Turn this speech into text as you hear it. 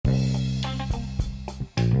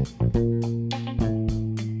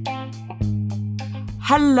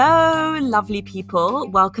Hello, lovely people.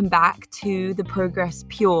 Welcome back to the Progress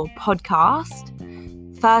Pure podcast.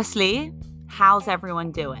 Firstly, how's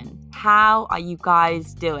everyone doing? How are you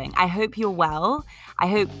guys doing? I hope you're well. I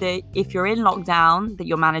hope that if you're in lockdown, that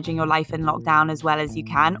you're managing your life in lockdown as well as you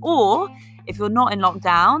can. Or if you're not in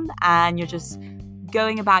lockdown and you're just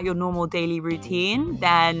going about your normal daily routine,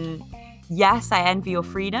 then yes, I envy your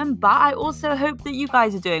freedom, but I also hope that you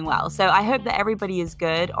guys are doing well. So I hope that everybody is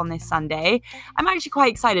good on this Sunday. I'm actually quite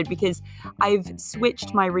excited because I've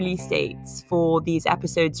switched my release dates for these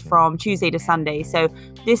episodes from Tuesday to Sunday. So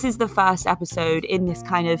this is the first episode in this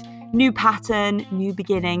kind of new pattern, new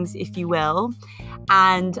beginnings, if you will.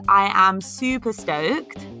 And I am super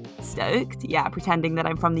stoked, pretending that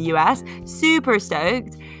I'm from the US, super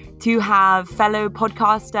stoked to have fellow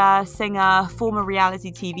podcaster, singer, former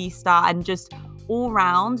reality TV star, and just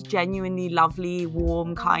all-round genuinely lovely,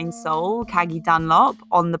 warm, kind soul, Caggie Dunlop,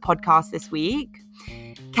 on the podcast this week.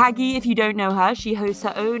 Caggie, if you don't know her, she hosts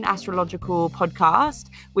her own astrological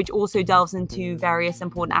podcast, which also delves into various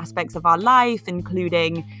important aspects of our life,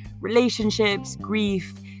 including relationships,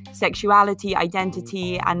 grief, sexuality,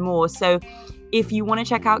 identity, and more. So if you want to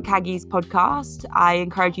check out Caggie's podcast, I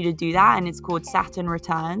encourage you to do that, and it's called Saturn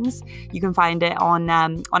Returns. You can find it on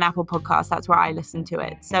Apple Podcasts. That's where I listen to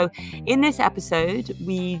it. So in this episode,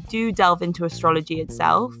 we do delve into astrology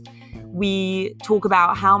itself. We talk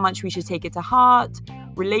about how much we should take it to heart,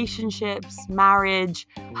 relationships, marriage,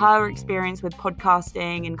 her experience with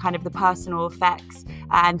podcasting, and kind of the personal effects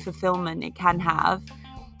and fulfillment it can have.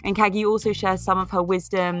 And Caggie also shares some of her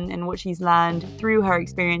wisdom and what she's learned through her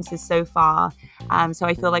experiences so far. So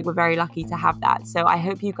I feel like we're very lucky to have that. So I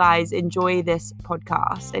hope you guys enjoy this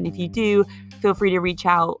podcast. And if you do, feel free to reach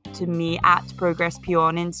out to me at Progress Pure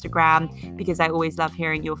on Instagram, because I always love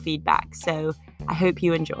hearing your feedback. So I hope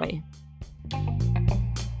you enjoy.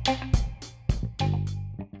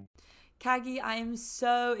 Caggie, I am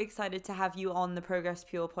so excited to have you on the Progress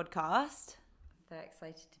Pure podcast. Very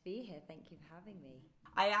excited to be here. Thank you for having me.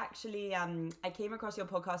 I actually, I came across your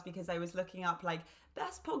podcast because I was looking up like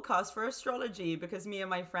best podcast for astrology, because me and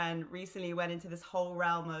my friend recently went into this whole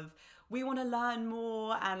realm of we want to learn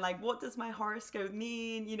more and like what does my horoscope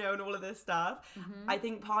mean, you know, and all of this stuff. Mm-hmm. I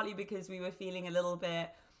think partly because we were feeling a little bit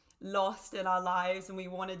lost in our lives and we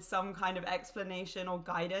wanted some kind of explanation or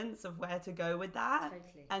guidance of where to go with that.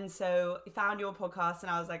 Totally. And so I found your podcast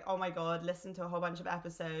and I was like, oh my God, listened to a whole bunch of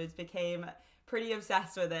episodes, became pretty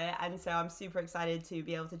obsessed with it, and so I'm super excited to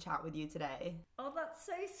be able to chat with you today. Oh, that's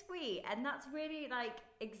so sweet, and that's really like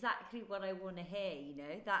exactly what I want to hear, you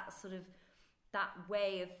know, that sort of that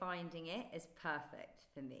way of finding it is perfect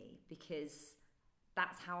for me, because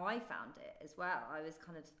that's how I found it as well. I was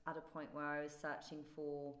kind of at a point where I was searching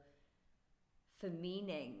for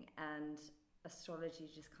meaning, and astrology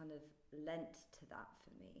just kind of lent to that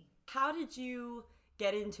for me. How did you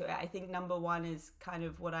get into it? I think number one is kind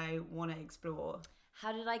of what I want to explore.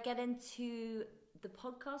 How did I get into the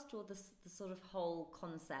podcast, or the sort of whole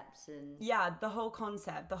concept? And yeah, the whole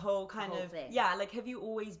concept, the whole kind of thing. Yeah, like have you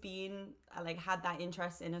always been like had that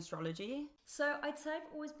interest in astrology? So I'd say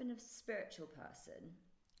I've always been a spiritual person,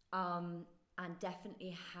 and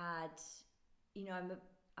definitely had, you know,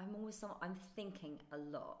 I'm always someone, I'm thinking a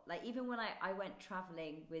lot. Like even when I went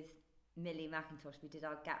traveling with Millie McIntosh, we did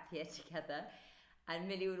our gap year together. And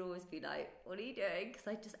Millie would always be like, what are you doing? Because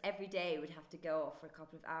I just every day would have to go off for a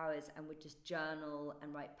couple of hours and would just journal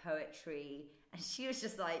and write poetry. And she was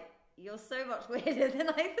just like, you're so much weirder than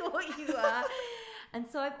I thought you were. And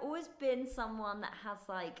so I've always been someone that has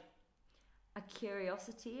like a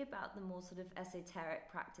curiosity about the more sort of esoteric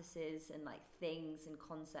practices and like things and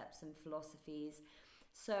concepts and philosophies.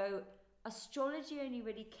 So astrology only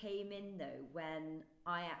really came in though when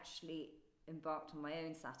I actually embarked on my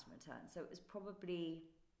own Saturn return. So it was probably,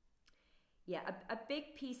 a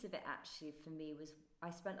big piece of it actually for me was I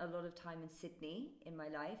spent a lot of time in Sydney in my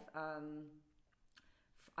life.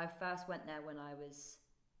 I first went there when I was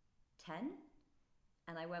 10,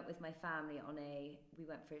 and I went with my family we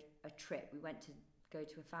went for a trip. We went to go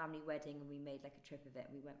to a family wedding, and we made like a trip of it,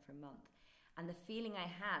 and we went for a month. And the feeling I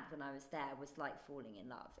had when I was there was like falling in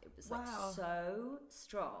love. It was like so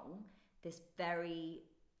strong, this very,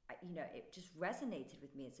 you know, it just resonated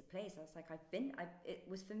with me as a place. I was like, it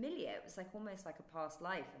was familiar. It was like almost like a past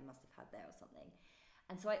life I must have had there or something.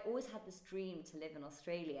 And so I always had this dream to live in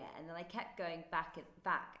Australia. And then I kept going back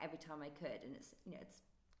every time I could. And it's, you know, it's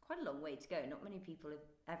quite a long way to go. Not many people have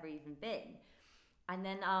ever even been. And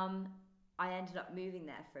then I ended up moving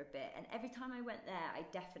there for a bit. And every time I went there, I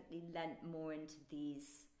definitely lent more into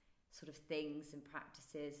these sort of things and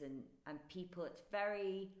practices and people. It's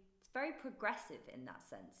very very progressive in that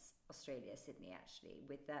sense, Australia, Sydney, actually,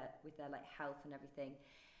 with their like health and everything.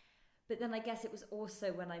 But then I guess it was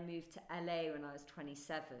also when I moved to LA when I was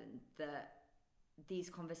 27 that these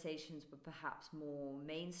conversations were perhaps more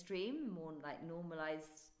mainstream, more like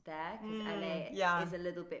normalized there, because LA is a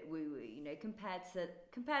little bit woo woo, you know, compared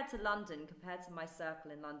to London, compared to my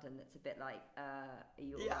circle in London. That's a bit like, are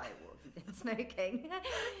you alright? What have you been smoking?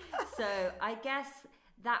 So I guess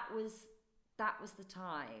that was the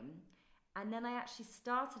time. And then I actually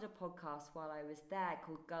started a podcast while I was there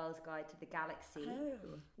called Girls Guide to the Galaxy,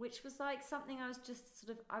 which was like something I was just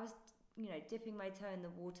sort of, I was, you know, dipping my toe in the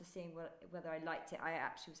water, seeing whether I liked it. I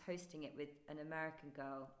actually was hosting it with an American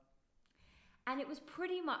girl. And it was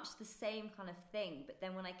pretty much the same kind of thing. But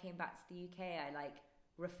then when I came back to the UK, I like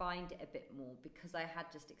refined it a bit more because I had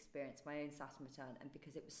just experienced my own Saturn return. And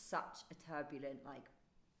because it was such a turbulent, like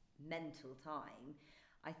mental time,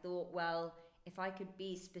 I thought, well, if I could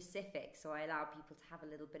be specific, so I allow people to have a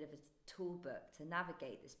little bit of a tool book to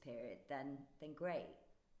navigate this period, then great.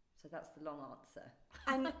 So that's the long answer.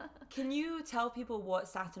 And can you tell people what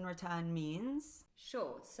Saturn return means?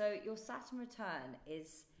 Sure. So your Saturn return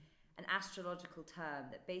is an astrological term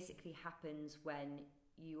that basically happens when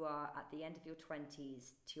you are at the end of your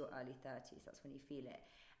 20s to your early 30s. That's when you feel it.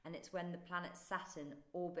 And it's when the planet Saturn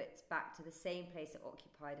orbits back to the same place it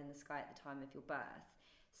occupied in the sky at the time of your birth.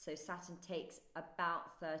 So Saturn takes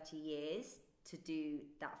about 30 years to do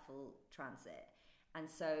that full transit. And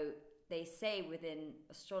so they say within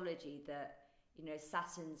astrology that, you know,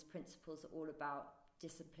 Saturn's principles are all about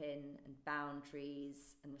discipline and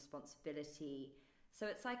boundaries and responsibility. So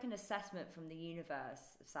it's like an assessment from the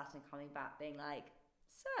universe of Saturn coming back being like,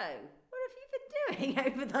 so what have you been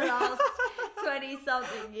doing over the last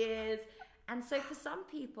 20-something years? And so for some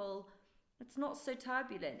people, it's not so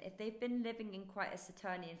turbulent. If they've been living in quite a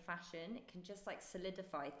Saturnian fashion, it can just like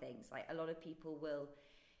solidify things. Like a lot of people will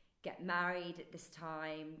get married at this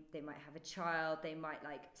time. They might have a child. They might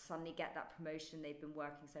like suddenly get that promotion they've been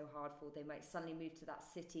working so hard for. They might suddenly move to that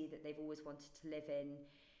city that they've always wanted to live in.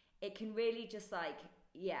 It can really just like,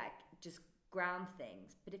 just ground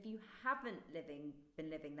things. But if you haven't been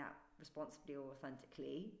living that responsibly or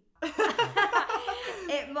authentically,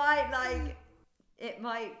 it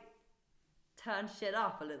might turn shit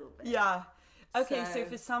up a little bit. Yeah. Okay, so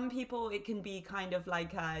for some people it can be kind of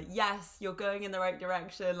like a, yes, you're going in the right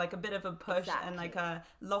direction, like a bit of a push and like a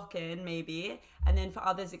lock-in maybe. And then for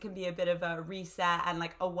others it can be a bit of a reset and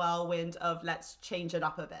like a whirlwind of let's change it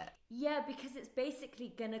up a bit. Yeah, because it's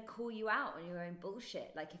basically gonna call you out on your own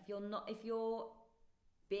bullshit. Like if you're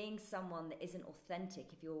being someone that isn't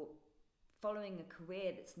authentic, if you're following a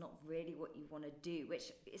career that's not really what you want to do,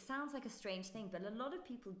 which it sounds like a strange thing, but a lot of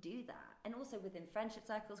people do that. And also within friendship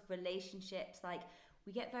circles, relationships, like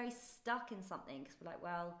we get very stuck in something because we're like,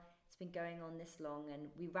 well, it's been going on this long, and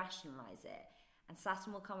we rationalize it. And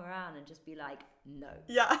Saturn will come around and just be like, no.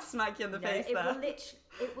 Yeah, smack you in the face there.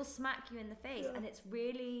 It will smack you in the face. Yeah. And it's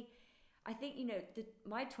really, I think, you know,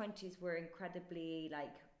 my 20s were incredibly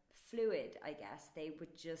like fluid, I guess. They were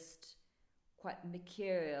just quite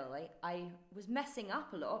mercurial. I was messing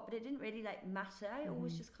up a lot, but it didn't really like matter. I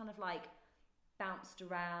always just kind of like bounced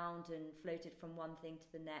around and floated from one thing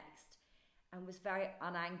to the next and was very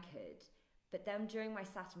unanchored. But then during my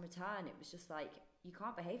Saturn return, it was just like, you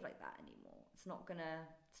can't behave like that anymore. It's not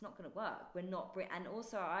gonna work. We're not and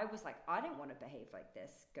also I was like, I don't want to behave like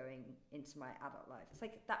this going into my adult life. It's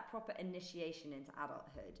like that proper initiation into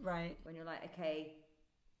adulthood, right? When you're like, okay,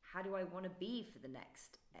 how do I want to be for the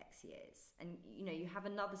next X years? And, you know, you have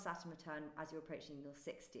another Saturn return as you're approaching your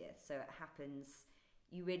 60th. So it happens,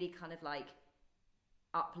 you really kind of like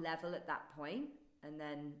up level at that point. And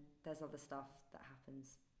then there's other stuff that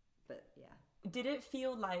happens. But yeah. Did it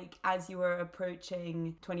feel like as you were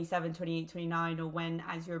approaching 27, 28, 29, or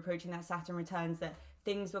as you were approaching that Saturn returns, that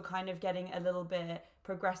things were kind of getting a little bit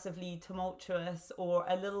progressively tumultuous or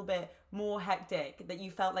a little bit more hectic, that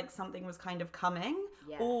you felt like something was kind of coming?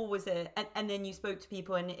 Yeah. Or was it, and then you spoke to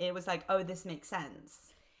people and it was like, oh, this makes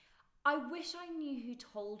sense? I wish I knew who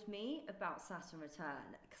told me about Saturn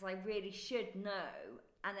return, because I really should know,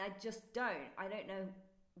 and I just don't. I don't know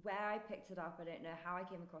where I picked it up. I don't know how I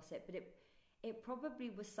came across it, but it probably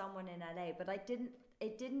was someone in LA, but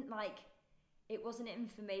it wasn't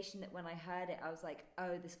information that when I heard it, I was like,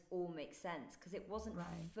 oh, this all makes sense, because it wasn't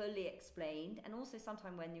fully explained. And also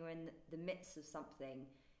sometimes when you're in the midst of something,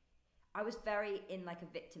 I was very in like a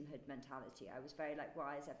victimhood mentality. I was very like,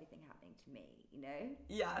 why is everything happening to me, you know?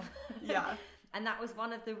 Yeah, yeah. And that was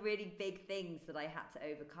one of the really big things that I had to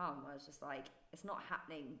overcome. I was just like, it's not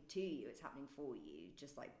happening to you, it's happening for you.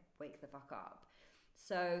 Just like wake the fuck up.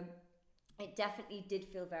 So it definitely did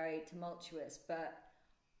feel very tumultuous, but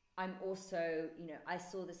I'm also, I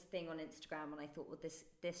saw this thing on Instagram and I thought, well,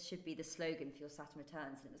 this should be the slogan for your Saturn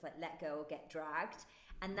returns. And it was like, let go or get dragged.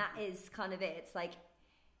 And that is kind of it. It's like,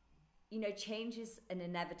 change is an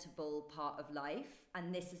inevitable part of life.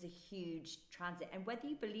 And this is a huge transit. And whether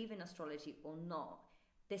you believe in astrology or not,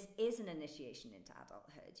 this is an initiation into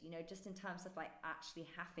adulthood, just in terms of like actually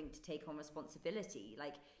having to take on responsibility.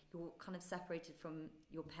 Like you're kind of separated from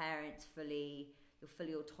your parents fully, you're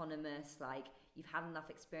fully autonomous, like you've had enough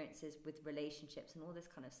experiences with relationships and all this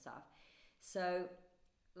kind of stuff. So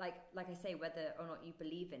like I say, whether or not you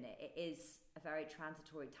believe in it, it is a very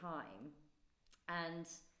transitory time. And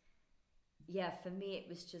yeah, for me, it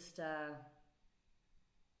was just, I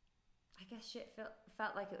guess shit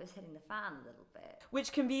felt like it was hitting the fan a little bit.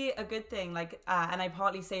 Which can be a good thing, like, and I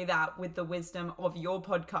partly say that with the wisdom of your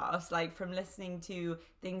podcast, like from listening to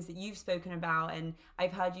things that you've spoken about. And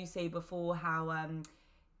I've heard you say before how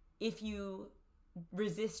if you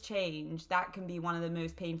resist change, that can be one of the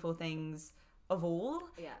most painful things of all.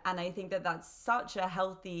 Yeah. And I think that that's such a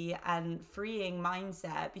healthy and freeing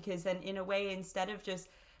mindset, because then in a way, instead of just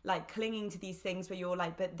like clinging to these things where you're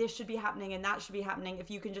like, but this should be happening and that should be happening, if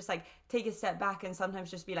you can just like take a step back and sometimes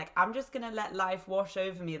just be like, I'm just gonna let life wash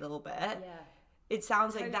over me a little bit. Yeah. It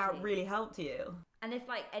sounds like that really helped you. And if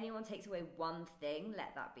like anyone takes away one thing,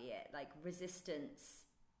 let that be it. Like resistance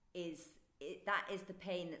that is the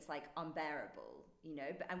pain that's like unbearable,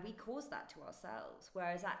 and we cause that to ourselves.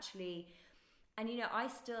 Whereas actually, and I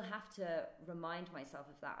still have to remind myself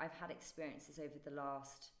of that. I've had experiences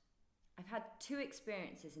I've had 2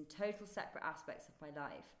 experiences in total separate aspects of my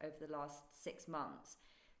life over the last 6 months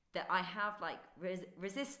that I have like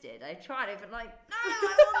resisted. I tried it, but like, no,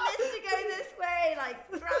 I want this to go this way, like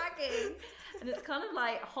dragging. And it's kind of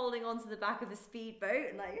like holding onto the back of a speedboat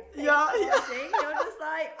and like, yeah. You're just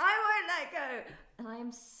like, I won't let go. And I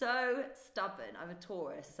am so stubborn. I'm a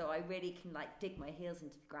Taurus, so I really can like dig my heels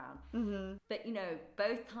into the ground. Mm-hmm. But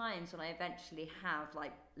both times when I eventually have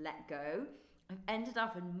like let go, I've ended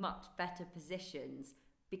up in much better positions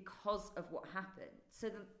because of what happened. So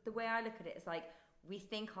the way I look at it is like, we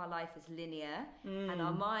think our life is linear, and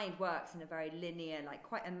our mind works in a very linear, like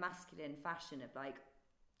quite a masculine fashion of like,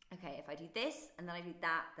 okay, if I do this and then I do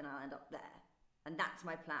that, then I'll end up there. And that's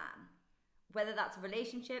my plan. Whether that's a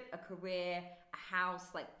relationship, a career, a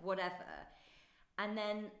house, like whatever. And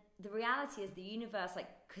then the reality is the universe, like,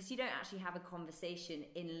 because you don't actually have a conversation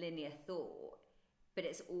in linear thought, but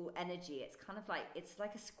it's all energy. It's kind of like, it's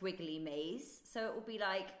like a squiggly maze. So it will be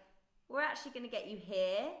like, we're actually going to get you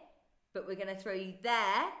here, but we're going to throw you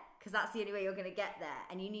there because that's the only way you're going to get there.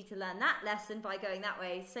 And you need to learn that lesson by going that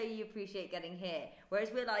way so you appreciate getting here. Whereas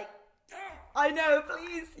we're like, I know,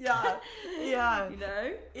 please. Yeah. Yeah. You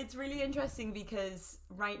It's really interesting because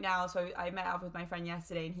right now, so I met up with my friend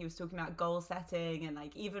yesterday and he was talking about goal setting, and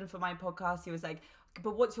like even for my podcast, he was like,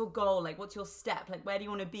 but what's your goal? Like, what's your step? Like, where do you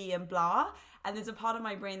want to be and blah? And there's a part of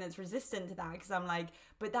my brain that's resistant to that because I'm like,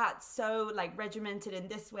 but that's so like regimented in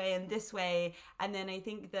this way and this way. And then I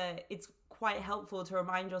think that it's quite helpful to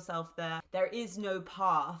remind yourself that there is no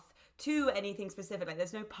path to anything specific. Like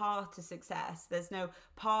there's no path to success. There's no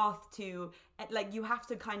path to, like, you have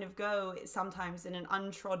to kind of go sometimes in an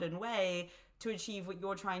untrodden way to achieve what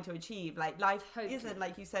you're trying to achieve. Like life isn't,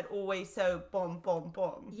 like you said, always so boom, boom,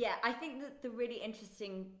 boom. Yeah, I think that the really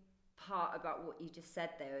interesting part about what you just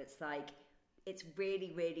said though, it's like, it's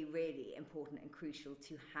really, really, really important and crucial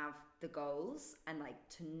to have the goals and like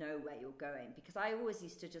to know where you're going. Because I always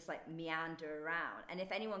used to just like meander around. And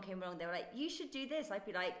if anyone came along, they were like, you should do this. I'd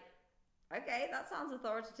be like, okay, that sounds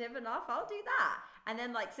authoritative enough. I'll do that. And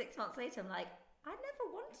then like 6 months later, I'm like, I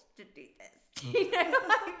never wanted to do this. You know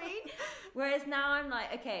what I mean? Whereas now I'm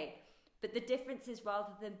like, okay, but the difference is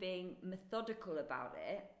rather than being methodical about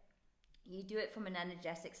it, you do it from an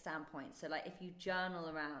energetic standpoint. So like if you journal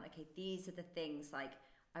around, okay, these are the things like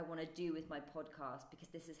I want to do with my podcast because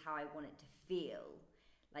this is how I want it to feel.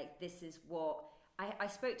 Like this is what I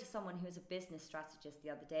spoke to someone who was a business strategist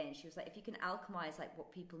the other day, and she was like, if you can alchemize like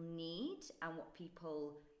what people need and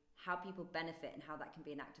how people benefit and how that can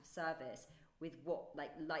be an act of service with what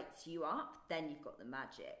like lights you up, then you've got the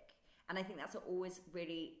magic. And I think that's an always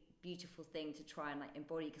really beautiful thing to try and like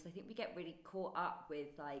embody, because I think we get really caught up with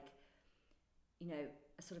like, you know,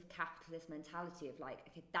 a sort of capitalist mentality of like,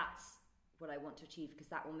 okay, that's what I want to achieve because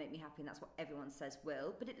that will make me happy and that's what everyone says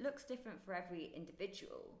will. But it looks different for every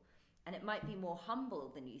individual. And it might be more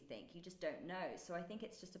humble than you think. You just don't know. So I think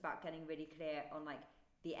it's just about getting really clear on like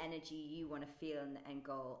the energy you want to feel in the end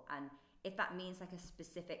goal. And if that means like a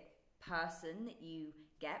specific person that you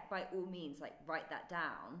get, by all means, like write that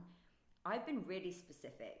down. I've been really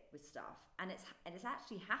specific with stuff, and it's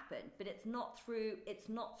actually happened, but it's not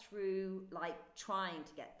through like trying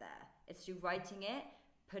to get there. It's through writing it,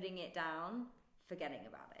 putting it down, forgetting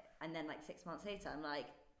about it, and then like 6 months later, I'm like,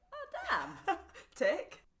 oh damn,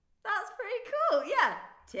 tick. That's pretty cool. Yeah,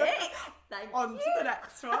 tick. On to the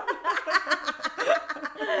next one.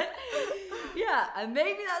 Yeah, and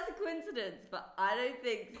maybe that's a coincidence, but I don't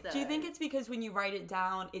think so. Do you think it's because when you write it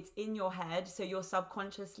down, it's in your head, so you're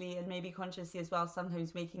subconsciously and maybe consciously as well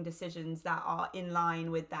sometimes making decisions that are in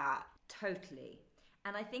line with that? Totally.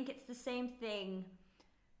 And I think it's the same thing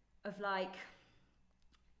of like,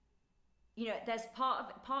 you know, there's part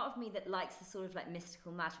of me that likes the sort of like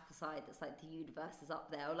mystical, magical side that's like the universe is up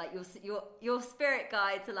there, or like your spirit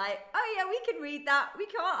guides are like, oh yeah, we can read that. We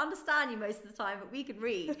can't understand you most of the time, but we can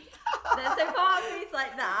read. So part of me is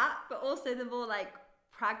like that, but also the more like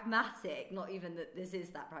pragmatic, not even that this is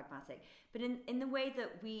that pragmatic, but in the way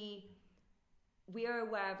that we are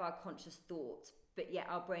aware of our conscious thoughts, but yet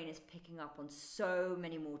our brain is picking up on so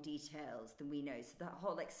many more details than we know. So the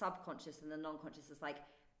whole like subconscious and the non-conscious is like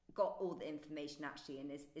got all the information actually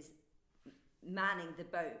and is manning the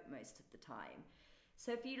boat most of the time.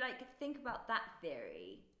 So if you like think about that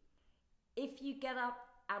theory, if you get up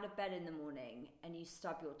out of bed in the morning and you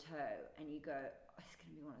stub your toe and you go, oh, it's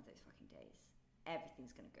going to be one of those fucking days,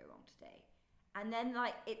 everything's going to go wrong today, and then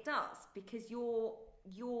like it does, because your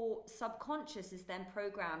subconscious is then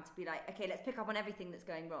programmed to be like, okay, let's pick up on everything that's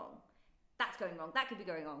going wrong, that could be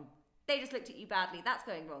going wrong, they just looked at you badly, that's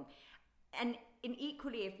going wrong. And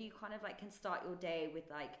equally, if you kind of like can start your day with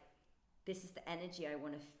like, this is the energy I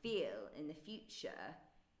want to feel in the future,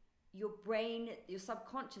 your brain, your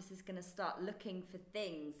subconscious is going to start looking for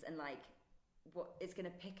things and like what is going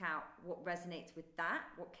to pick out what resonates with that,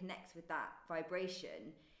 what connects with that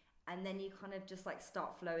vibration. And then you kind of just like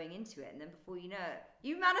start flowing into it. And then before you know it,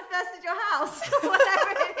 you manifested your house,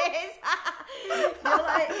 whatever it is. You're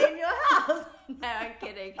like in your house. No, I'm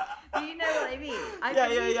kidding. But you know what I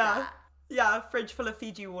mean. Yeah. Yeah, fridge full of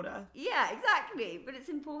Fiji water. Yeah, exactly. But it's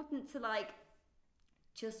important to like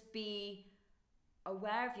just be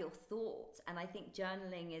aware of your thoughts. And I think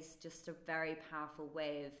journaling is just a very powerful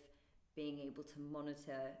way of being able to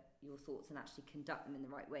monitor your thoughts and actually conduct them in the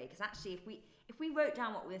right way. Because actually, if we wrote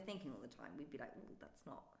down what we were thinking all the time, we'd be like,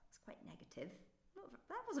 oh, it's quite negative.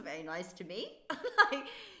 That wasn't very nice to me. Like,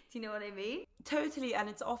 do you know what I mean? Totally. And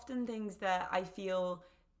it's often things that I feel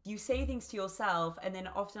you say things to yourself, and then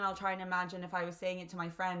often I'll try and imagine if I was saying it to my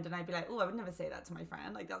friend, and I'd be like, oh, I would never say that to my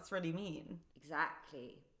friend. Like, that's really mean.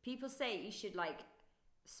 Exactly. People say you should like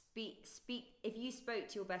speak. If you spoke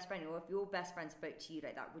to your best friend, or if your best friend spoke to you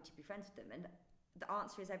like that, would you be friends with them? And the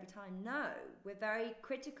answer is every time, no. We're very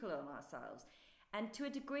critical on ourselves. And to a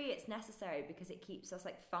degree, it's necessary because it keeps us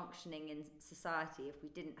like functioning in society if we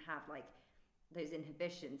didn't have like those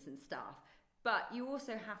inhibitions and stuff. But you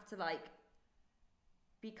also have to like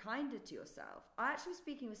be kinder to yourself. I actually was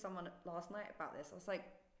speaking with someone last night about this. I was like,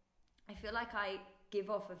 I feel like I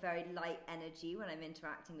give off a very light energy when I'm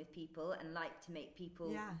interacting with people and like to make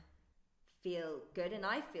people feel good, and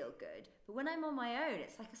I feel good. But when I'm on my own,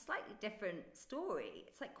 it's like a slightly different story.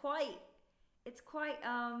 It's like quite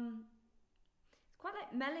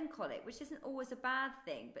like melancholic, which isn't always a bad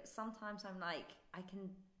thing, but sometimes I'm like, I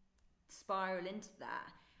can spiral into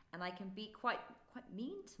that, and I can be quite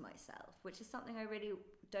mean to myself, which is something I really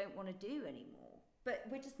don't want to do anymore. But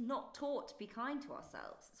we're just not taught to be kind to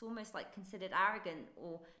ourselves. It's almost like considered arrogant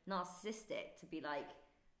or narcissistic to be like,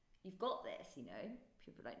 you've got this, you know?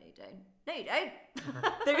 People are like, no, you don't.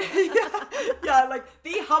 Yeah, like,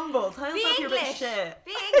 be humble. Tell yourself you're a bit shit.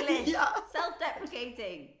 Be English. Yeah.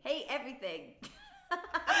 Self-deprecating. Hate everything.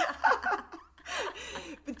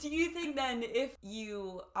 But do you think then, if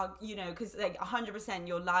you are, you know, because like 100%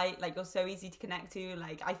 you're light, like you're so easy to connect to,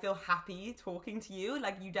 like I feel happy talking to you,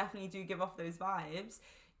 like you definitely do give off those vibes.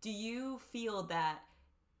 Do you feel that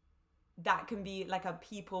can be like a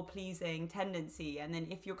people pleasing tendency? And then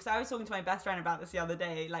if you're, because I was talking to my best friend about this the other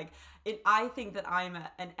day, like I think that I'm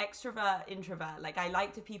an extrovert introvert. Like I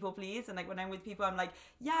like to people please, and like when I'm with people I'm like,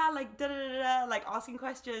 yeah, like da da da da, like asking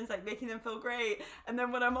questions, like making them feel great. And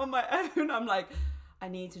then when I'm on my own I'm like, I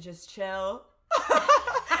need to just chill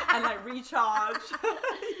and like recharge.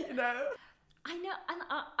 You know, I know. And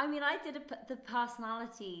I mean, I did the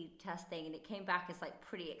personality test thing, and it came back as like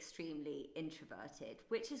pretty extremely introverted,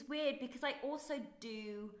 which is weird because I also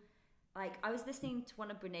do, like, I was listening to one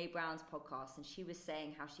of Brene Brown's podcasts, and she was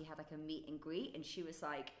saying how she had like a meet and greet, and she was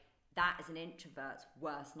like, that is an introvert's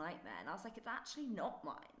worst nightmare. And I was like, it's actually not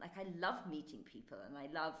mine. Like, I love meeting people, and I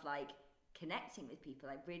love like connecting with people.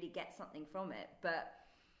 I really get something from it. But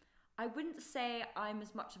I wouldn't say I'm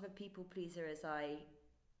as much of a people pleaser as I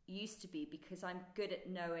used to be, because I'm good at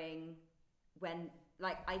knowing when,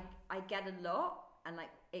 like, I get a lot and like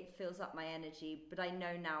it fills up my energy, but I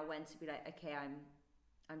know now when to be like, okay,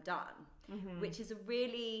 I'm done. Which is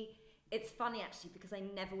it's funny actually, because I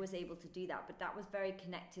never was able to do that, but that was very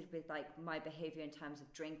connected with like my behavior in terms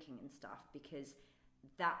of drinking and stuff, because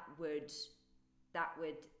that would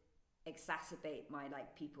exacerbate my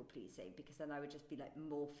like people pleasing, because then I would just be like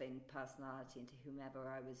morphing personality into whomever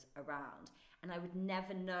I was around, and I would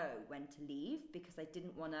never know when to leave, because I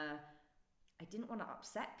didn't want to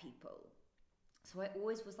upset people. So I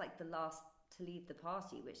always was like the last to leave the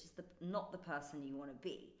party, which is not the person you want to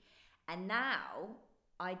be. And now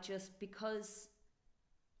I just, because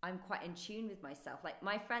I'm quite in tune with myself, like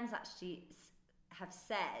my friends actually have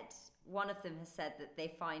said, one of them has said that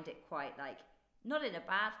they find it quite like, not in a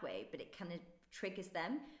bad way, but it kind of triggers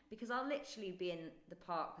them, because I'll literally be in the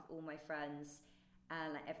park with all my friends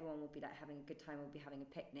and like everyone will be like having a good time, we'll be having a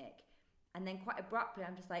picnic, and then quite abruptly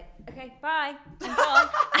I'm just like, okay, bye, I'm gone.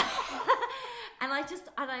 and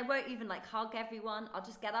I won't even like hug everyone. I'll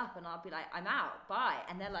just get up and I'll be like, I'm out, bye.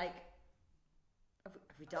 And they're like, have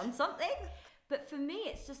we done something? But for me,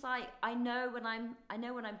 it's just like, I know when I'm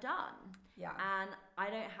done. Yeah. And I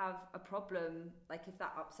don't have a problem, like, if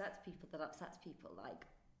that upsets people, that upsets people. Like,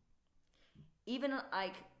 even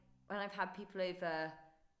like when I've had people over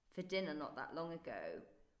for dinner not that long ago,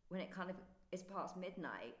 when it kind of is past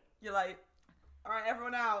midnight, you're like, all right,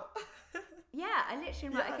 everyone out. Yeah, I literally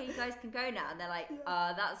am like, okay, you guys can go now. And they're like,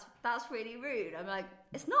 that's really rude. I'm like,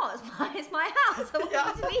 it's not, it's my house. I want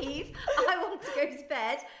you to leave. I want to go to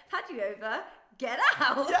bed. I've had you over. Get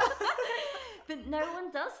out. Yeah. But no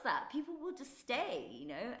one does that. People will just stay, you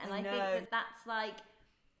know? And I think that's like,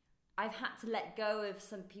 I've had to let go of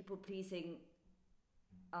some people pleasing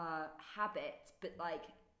habits, but like,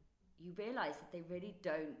 you realize that they really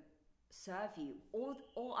don't serve you or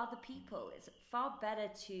other people. It's far better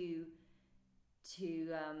to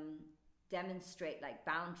demonstrate like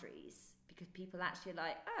boundaries, because people actually are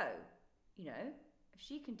like, oh, you know, if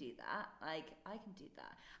she can do that, like I can do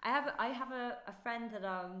that. I have a friend that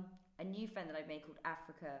a new friend that I've made called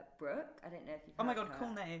Africa Brooke. I don't know if you've heard Oh my god, her.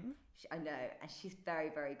 cool name. I know, and she's very,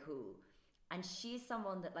 very cool. And she's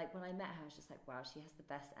someone that, like, when I met her, I was just like, wow, she has the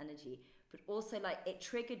best energy. But also, like, it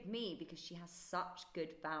triggered me because she has such good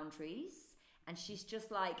boundaries. And she's just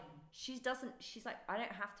like, she's like, I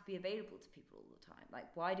don't have to be available to people all the time. Like,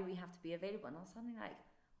 why do we have to be available? And I was something like,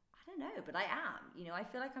 I don't know, but I am. You know, I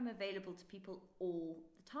feel like I'm available to people all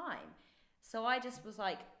the time. So I just was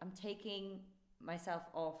like, I'm taking myself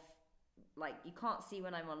off. Like, you can't see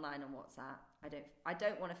when I'm online on WhatsApp. I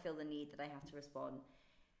don't want to feel the need that I have to respond.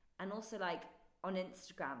 And also, like, on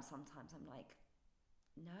Instagram, sometimes I'm like,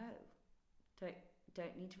 no,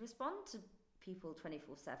 don't need to respond to people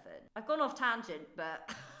 24/7. I've gone off tangent,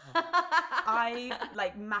 but I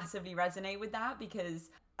like massively resonate with that,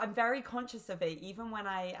 because I'm very conscious of it. Even when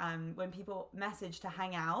when people message to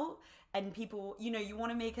hang out, and people, you know, you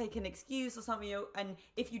want to make like an excuse or something, and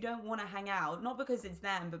if you don't want to hang out, not because it's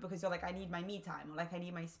them, but because you're like, I need my me time, or like I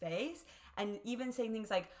need my space, and even saying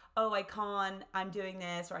things like, oh, I can't, I'm doing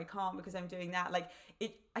this, or I can't because I'm doing that, like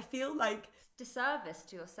I feel like disservice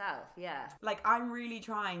to yourself. Yeah, like I'm really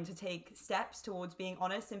trying to take steps towards being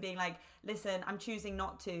honest and being like, listen, I'm choosing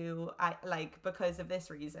not to, because of this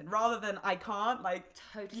reason, rather than I can't, like,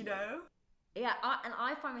 totally, you know. Yeah, and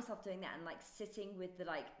I find myself doing that and like sitting with the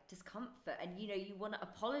like discomfort, and you know, you want to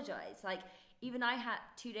apologize. Like, even I had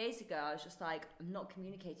 2 days ago, I was just like, I'm not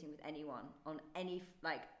communicating with anyone on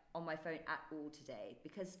my phone at all today,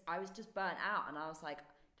 because I was just burnt out, and I was like,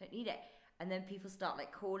 don't need it. And then people start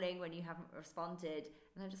like calling when you haven't responded,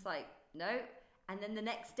 and I'm just like, no. And then the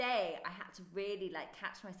next day, I had to really like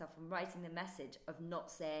catch myself from writing the message of not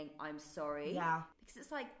saying I'm sorry. Yeah. Because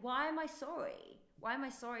it's like, why am I sorry? Why am I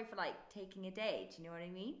sorry for like taking a day? Do you know what I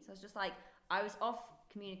mean? So I was just like, I was off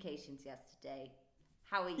communications yesterday.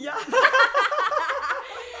 How are you? Yeah.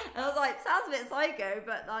 And I was like, sounds a bit psycho,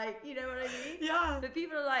 but like, you know what I mean? Yeah. But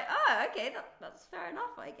people are like, oh, okay, that's fair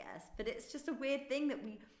enough, I guess. But it's just a weird thing that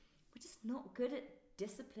we're just not good at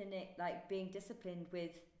disciplining, like being disciplined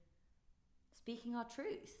with speaking our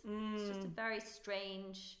truth. It's just a very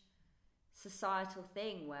strange societal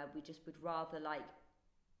thing where we just would rather like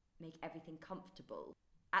make everything comfortable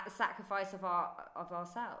at the sacrifice of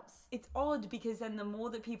ourselves. It's odd, because then the more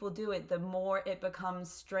that people do it, the more it becomes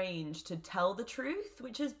strange to tell the truth,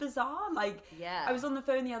 which is bizarre. Like, yeah, I was on the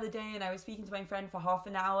phone the other day and I was speaking to my friend for half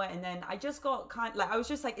an hour, and then I just got I was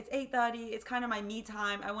just like, it's 8:30, it's kind of my me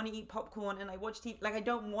time, I want to eat popcorn and I watch TV, like I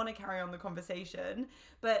don't want to carry on the conversation,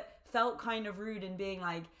 but felt kind of rude in being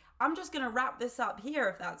like, I'm just gonna wrap this up here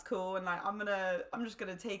if that's cool, and like I'm just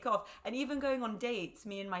gonna take off. And even going on dates,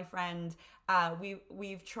 me and my friend,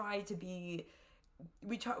 we've tried to be.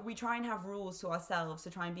 We try and have rules to ourselves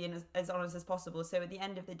to try and be as honest as possible. So at the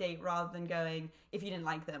end of the date, rather than going, if you didn't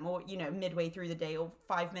like them, or, you know, midway through the day, or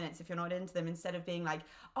 5 minutes if you're not into them, instead of being like,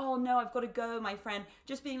 oh no, I've got to go, my friend,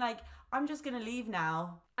 just being like, I'm just gonna leave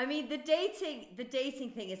now. I mean, the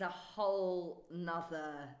dating thing is a whole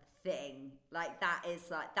nother thing. Like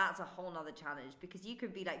that's a whole nother challenge, because you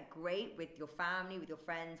could be like great with your family, with your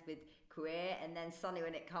friends, with career, and then suddenly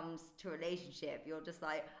when it comes to a relationship, you're just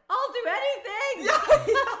like, I'll do anything. Yeah.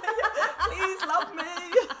 Please love me.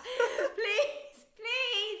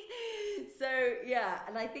 please. So yeah,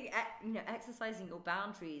 and I think, you know, exercising your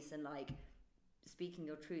boundaries and like speaking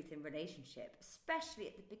your truth in relationship, especially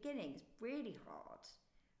at the beginning, is really hard.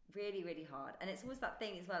 Really, really hard. And it's always that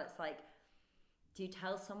thing as well. It's like, do you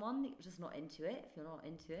tell someone that you're just not into it if you're not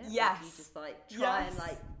into it? Yes. Or do you just like try and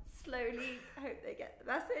like slowly hope they get the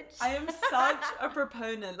message? I am such a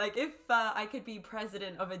proponent. Like, if I could be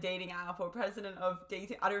president of a dating app or president of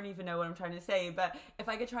dating, I don't even know what I'm trying to say, but if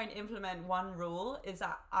I could try and implement one rule, is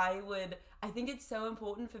that I think it's so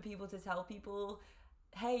important for people to tell people,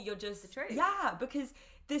 hey, you're just... the truth. Yeah, because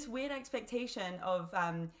this weird expectation of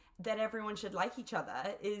that everyone should like each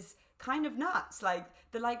other is kind of nuts. Like,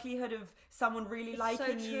 the likelihood of someone really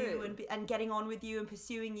liking you and getting on with you and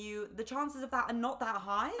pursuing you, the chances of that are not that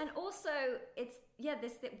high. And also, it's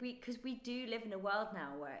because we do live in a world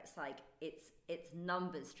now where it's like it's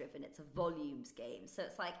numbers driven, it's a volumes game. So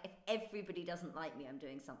it's like, if everybody doesn't like me, I'm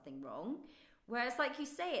doing something wrong. Whereas, like you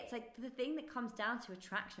say, it's like the thing that comes down to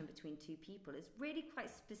attraction between two people is really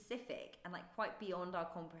quite specific and like quite beyond our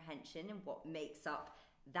comprehension, and what makes up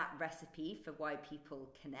that recipe for why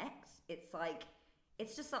people connect. It's like,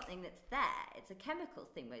 it's just something that's there. It's a chemical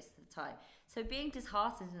thing most of the time. So being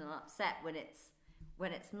disheartened and upset when it's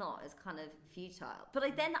not is kind of futile. But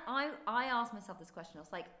I asked myself this question. I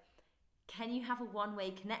was like, can you have a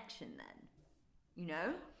one-way connection then? You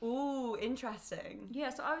know? Ooh, interesting.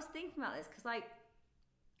 Yeah, so I was thinking about this because, like,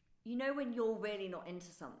 you know, when you're really not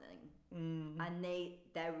into something and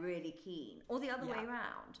they're really keen, or the other way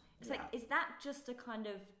around. It's like, is that just a kind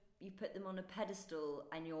of, you put them on a pedestal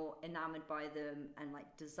and you're enamored by them and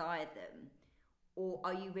like desire them, or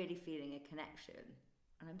are you really feeling a connection?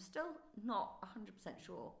 And I'm still not 100%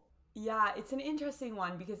 sure. Yeah, it's an interesting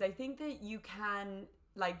one, because I think that you can,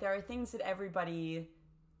 like, there are things that everybody,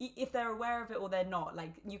 if they're aware of it or they're not,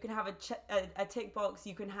 like, you can have a tick box,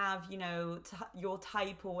 you can have, you know, your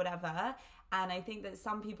type or whatever. And I think that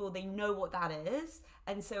some people, they know what that is.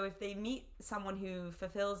 And so if they meet someone who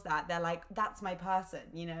fulfills that, they're like, that's my person,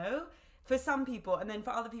 you know? For some people. And then for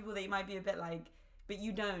other people, they might be a bit like, but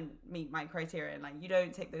you don't meet my criterion. Like, you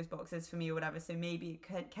don't tick those boxes for me or whatever. So maybe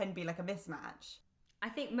it can be like a mismatch. I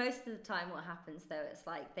think most of the time what happens, though, it's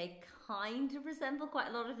like they kind of resemble quite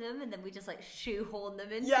a lot of them, and then we just like shoehorn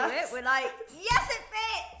them into it. We're like, yes, it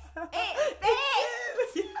fits! It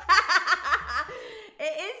fits!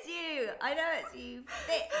 It is you! I know it's you.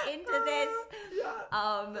 Fit into this.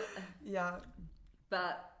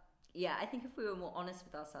 But yeah, I think if we were more honest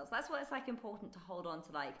with ourselves, that's why it's like important to hold on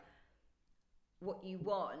to like what you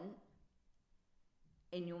want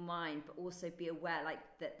in your mind, but also be aware like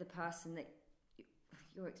that the person that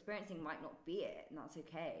you're experiencing might not be it, and that's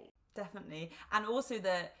okay. Definitely. And also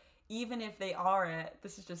that even if they are it,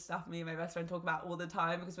 this is just stuff me and my best friend talk about all the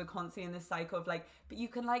time, because we're constantly in this cycle of like, but you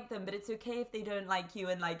can like them, but it's okay if they don't like you,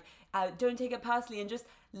 and like don't take it personally and just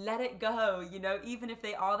let it go, you know, even if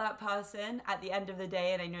they are that person at the end of the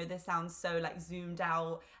day. And I know this sounds so like zoomed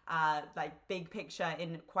out, like big picture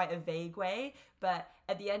in quite a vague way, but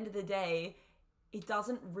at the end of the day, it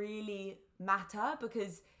doesn't really matter,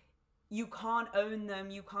 because you can't own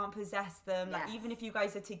them, you can't possess them. Yes. Like, even if you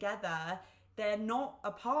guys are together, they're not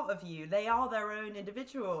a part of you. They are their own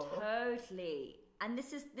individual. Totally. And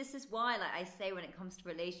this is why, like I say, when it comes to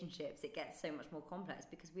relationships, it gets so much more complex,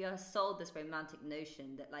 because we are sold this romantic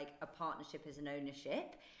notion that like a partnership is an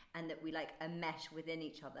ownership, and that we like a mesh within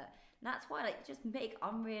each other. And that's why, like, just make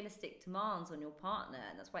unrealistic demands on your partner,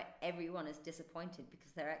 and that's why everyone is disappointed,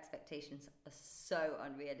 because their expectations are so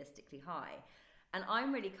unrealistically high. And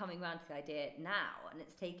I'm really coming around to the idea now, and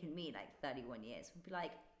it's taken me like 31 years, would be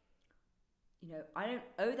like, you know, I don't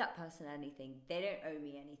owe that person anything. They don't owe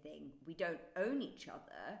me anything. We don't own each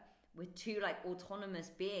other. We're two like autonomous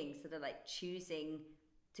beings that are like choosing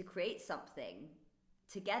to create something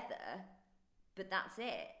together, but that's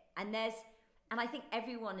it. And I think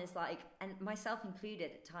everyone is like, and myself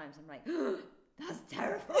included at times, I'm like, oh, that's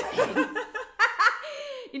terrifying.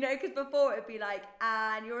 You know, because before it'd be like,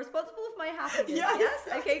 and you're responsible for my happiness. Yes.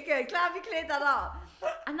 Okay, good. Glad we cleared that up.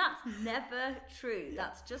 And that's never true.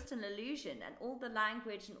 That's just an illusion. And all the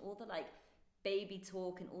language and all the like baby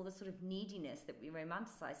talk and all the sort of neediness that we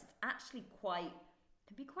romanticize, it's actually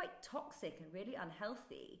can be quite toxic and really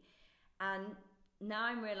unhealthy. And now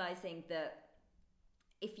I'm realizing that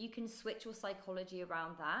if you can switch your psychology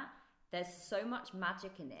around that, there's so much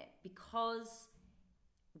magic in it, because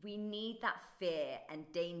we need that fear and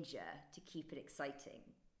danger to keep it exciting.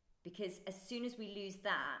 Because as soon as we lose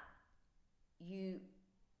that,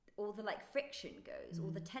 all the like friction goes,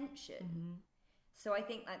 all the tension. Mm-hmm. So I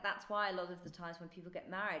think like that's why a lot of the times when people get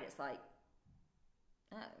married, it's like,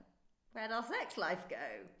 oh, where'd our sex life go?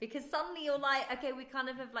 Because suddenly you're like, okay, we kind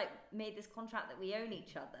of have like made this contract that we own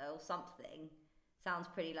each other or something. Sounds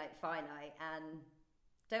pretty like finite, and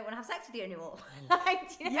don't want to have sex with you anymore.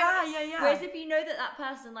 Like, you know? Yeah. Whereas if you know that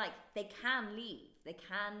person, like, they can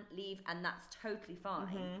leave, and that's totally fine.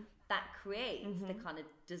 Mm-hmm. That creates the kind of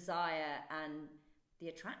desire and the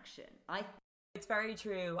attraction. It's very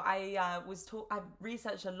true. I've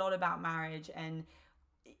researched a lot about marriage, and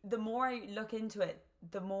the more I look into it,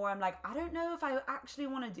 the more I'm like, I don't know if I actually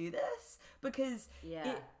want to do this, because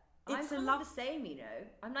it's I'm the same, you know.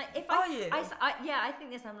 I'm like, if I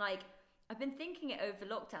think this. I'm like, I've been thinking it over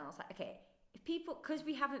lockdown. I was like, okay, if people, because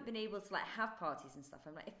we haven't been able to like have parties and stuff,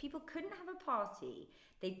 I'm like, if people couldn't have a party,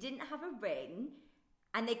 they didn't have a ring,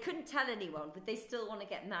 and they couldn't tell anyone, but they still want to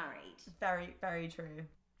get married. Very, very true.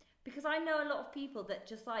 Because I know a lot of people that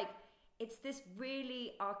just like, it's this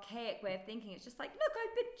really archaic way of thinking. It's just like, look,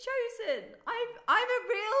 I've been chosen. I'm a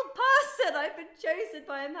real person. I've been chosen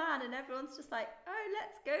by a man. And everyone's just like, oh,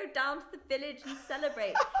 let's go down to the village and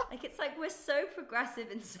celebrate. Like, it's like we're so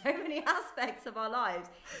progressive in so many aspects of our lives.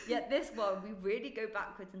 Yet this one, we really go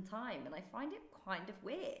backwards in time. And I find it kind of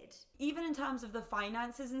weird. Even in terms of the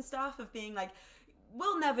finances and stuff, of being like,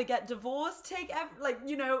 we'll never get divorced.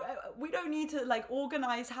 We don't need to like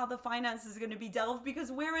organize how the finances are going to be dealt because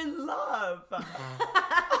we're in love.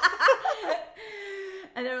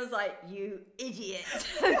 And it was like, you idiot.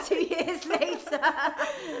 2 years later.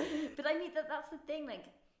 But I mean, that's the thing. Like,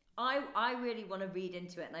 I really want to read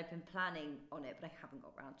into it, and I've been planning on it, but I haven't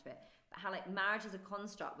got around to it. But how like marriage as a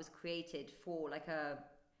construct was created for like a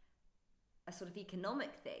sort of economic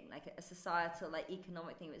thing, like a societal, like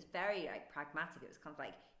economic thing. It was very like pragmatic. It was kind of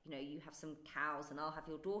like, you know, you have some cows and I'll have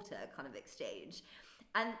your daughter kind of exchange.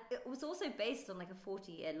 And it was also based on like a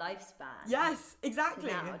 40-year lifespan. Yes, exactly.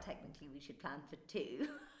 So now technically we should plan for two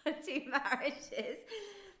marriages.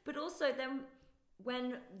 But also then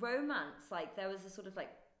when romance, like there was a sort of like,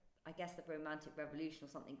 I guess the romantic revolution or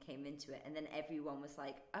something came into it, and then everyone was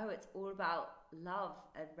like, oh, it's all about love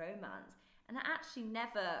and romance. And it actually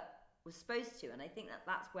never was supposed to. And I think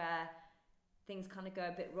that's where things kind of go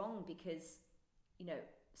a bit wrong, because, you know,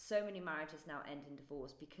 so many marriages now end in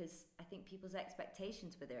divorce because I think people's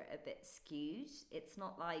expectations with it are a bit skewed. It's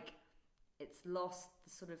not like it's lost the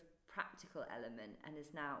sort of practical element and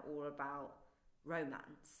is now all about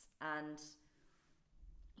romance. And,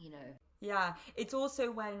 you know, yeah, it's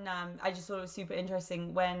also when I just thought it was super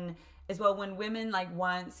interesting when women like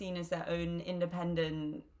weren't seen as their own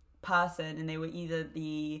independent person, and they were either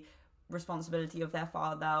the responsibility of their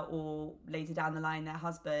father or later down the line their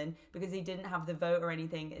husband, because they didn't have the vote or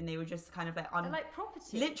anything, and they were just kind of like they're like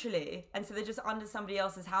property, literally, and so they're just under somebody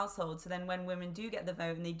else's household. So then when women do get the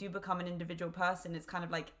vote and they do become an individual person, it's kind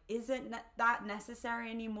of like, isn't that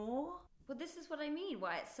necessary anymore? Well, this is what I mean,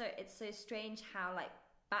 why it's so strange how like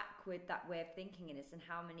backward that way of thinking is, and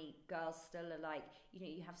how many girls still are like, you know,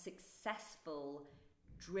 you have successful,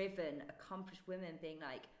 driven, accomplished women being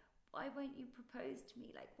like, why won't you propose to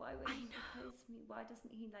me? Like, why won't you propose to me? Why doesn't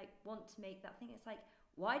he like want to make that thing? It's like,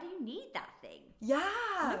 why do you need that thing? Yeah.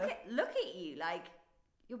 Look at you. Like,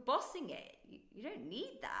 you're bossing it. You don't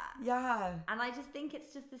need that. Yeah. And I just think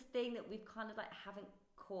it's just this thing that we've kind of like haven't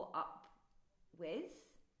caught up with.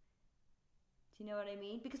 Do you know what I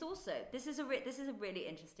mean? Because also, this is a really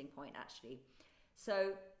interesting point, actually.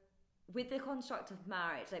 So, with the construct of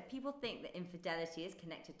marriage, like people think that infidelity is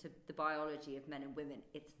connected to the biology of men and women.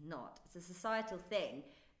 It's not. It's a societal thing,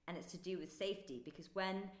 and it's to do with safety, because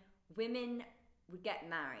when women would get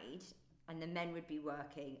married and the men would be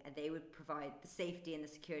working and they would provide the safety and the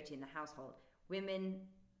security in the household, women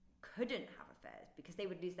couldn't have affairs because they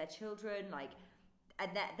would lose their children, like,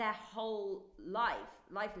 and their whole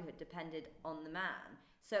livelihood depended on the man.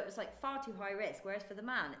 So it was like far too high risk, whereas for the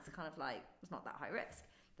man, it's kind of like, it's not that high risk.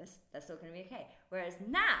 They're still going to be okay. Whereas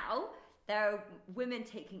now there are women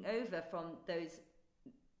taking over from those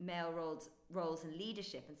male roles and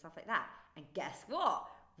leadership and stuff like that. And guess what?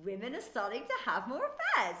 women are starting to have more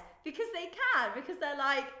affairs because they can, because they're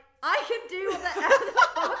like, I can do whatever the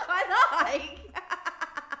fuck I like.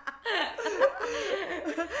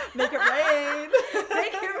 Make it rain.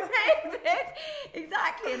 Make it rain, bitch.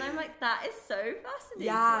 Exactly. And I'm like, that is so fascinating.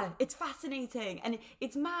 Yeah, it's fascinating. And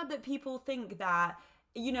it's mad that people think that,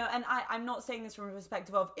 you know, and I'm not saying this from a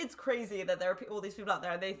perspective of it's crazy that there are all these people out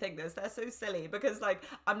there and they think this. They're so silly, because like,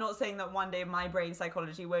 I'm not saying that one day my brain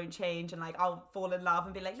psychology won't change and like I'll fall in love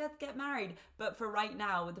and be like, let's get married. But for right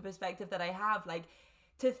now, with the perspective that I have, like,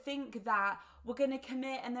 to think that we're going to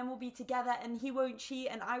commit and then we'll be together and he won't cheat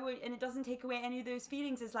and I won't, and it doesn't take away any of those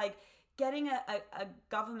feelings, is like getting a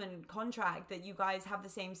government contract that you guys have the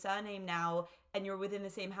same surname now and you're within the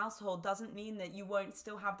same household doesn't mean that you won't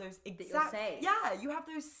still have those exact, yeah, you have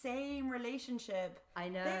those same relationship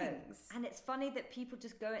things. And it's funny that people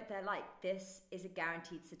just go it, they're like, this is a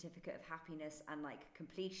guaranteed certificate of happiness and like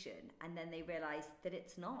completion, and then they realize that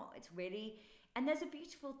it's not. It's really, and there's a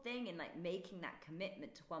beautiful thing in like making that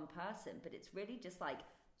commitment to one person, but it's really just like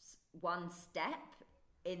one step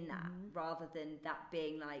in that, rather than that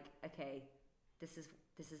being like, okay, this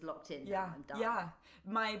is locked in. Yeah, now, I'm done. Yeah.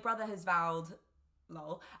 My brother has vowed,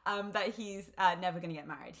 that he's never going to get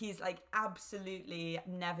married. He's like absolutely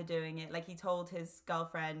never doing it. Like he told his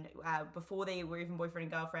girlfriend before they were even boyfriend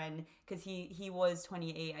and girlfriend, because he was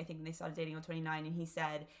 28, I think, when they started dating, or 29, and he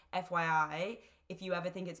said, FYI, if you ever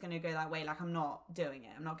think it's going to go that way, like, I'm not doing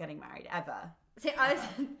it. I'm not getting married ever. See,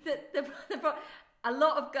 a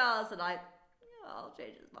lot of girls are like, yeah, I'll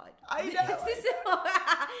change his mind. I know.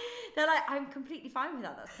 They're like, I'm completely fine with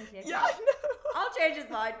that. That's totally okay. Yeah, I know. I'll change his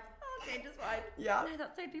mind. Yeah. No,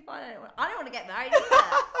 that's totally fine. I don't want to get married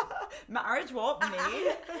either. Marriage, what?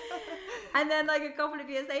 Me? And then like a couple of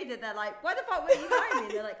years later, they're like, why the fuck were you marrying me?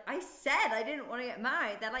 And they're like, I said I didn't want to get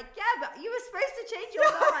married. They're like, yeah, but you were supposed to change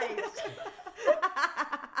your mind.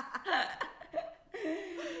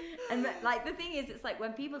 And like the thing is, it's like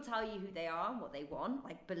when people tell you who they are and what they want,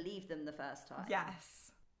 like believe them the first time.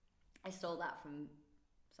 Yes. I stole that from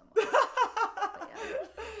someone.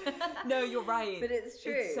 No, you're right. But it's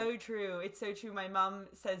true. It's so true. It's so true. My mum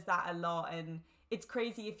says that a lot, and it's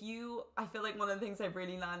crazy. I feel like one of the things I've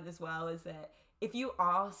really learned as well is that if you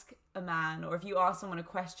ask a man or if you ask someone a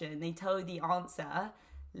question, they tell you the answer,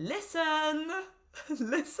 listen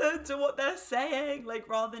to what they're saying, like,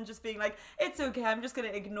 rather than just being like, it's okay, I'm just going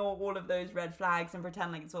to ignore all of those red flags and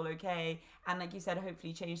pretend like it's all okay. And like you said,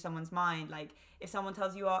 hopefully change someone's mind. Like if someone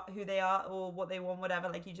tells you who they are or what they want, whatever,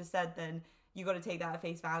 like you just said, then you got to take that at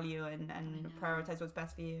face value and prioritize what's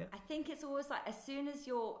best for you. I think it's always like, as soon as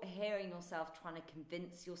you're hearing yourself trying to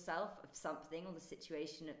convince yourself of something or the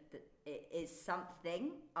situation that it is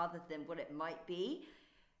something other than what it might be,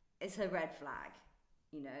 it's a red flag,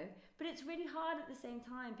 you know? But it's really hard at the same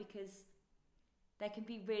time, because there can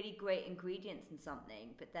be really great ingredients in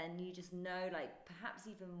something, but then you just know, like, perhaps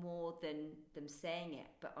even more than them saying it,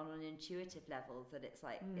 but on an intuitive level, that it's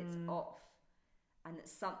like, it's off. And that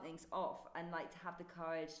something's off, and like to have the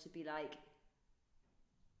courage to be like,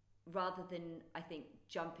 rather than, I think,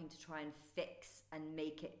 jumping to try and fix and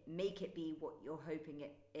make it be what you're hoping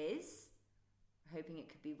it is, hoping it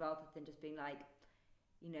could be, rather than just being like,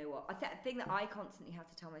 you know what, I think that I constantly have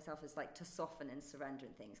to tell myself is like to soften and surrender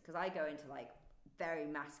in things, because I go into like very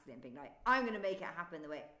masculine, being like, I'm going to make it happen the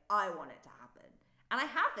way I want it to happen, and I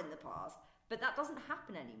have in the past, but that doesn't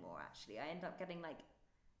happen anymore. Actually, I end up getting like,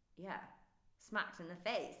 smacked in the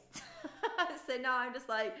face. So now I'm just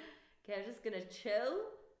like, okay, I'm just gonna chill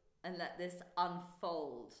and let this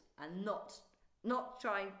unfold, and not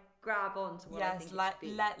try and grab onto what I think it should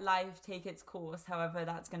be. Let life take its course, however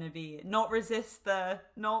that's gonna be. What is it?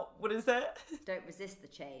 Don't resist the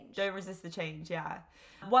change. Don't resist the change. Yeah.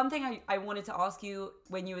 One thing I wanted to ask you,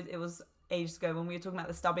 it was ages ago when we were talking about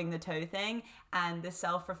the stubbing the toe thing and the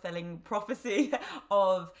self-fulfilling prophecy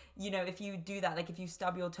of, you know, if you do that, like if you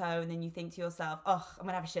stub your toe and then you think to yourself, oh, I'm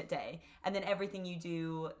gonna have a shit day, and then everything you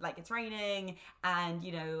do, like it's raining and,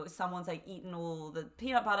 you know, someone's like eating all the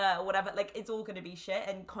peanut butter or whatever, like it's all gonna be shit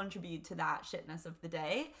and contribute to that shitness of the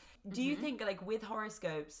day. Do you think, like, with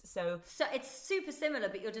horoscopes, so it's super similar,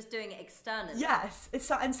 but you're just doing it externally? Yes,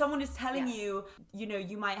 and someone is telling you, you know,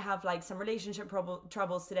 you might have like some relationship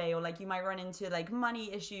troubles today, or like you might run into like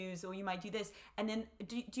money issues, or you might do this, and then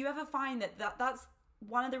do you ever find that's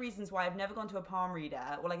one of the reasons why I've never gone to a palm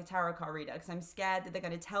reader or like a tarot card reader, because I'm scared that they're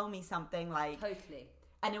going to tell me something like totally,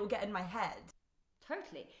 and it will get in my head.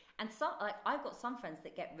 Totally. And some, like, I've got some friends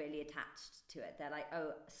that get really attached to it. They're like,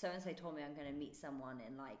 oh, so and so told me I'm going to meet someone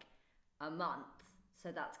in like a month,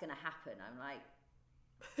 so that's going to happen. I'm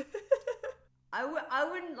like, I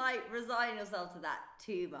wouldn't like resign yourself to that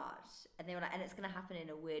too much. And they were like, and it's going to happen in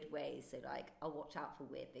a weird way. So like, I'll watch out for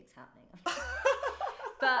weird things happening.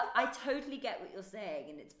 But I totally get what you're saying.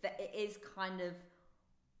 And it is kind of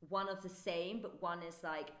one of the same, but one is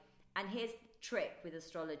like, and here's the trick with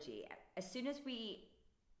astrology. As soon as we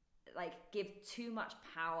like give too much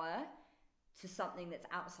power to something that's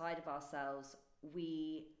outside of ourselves,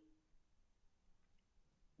 we're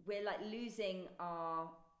like losing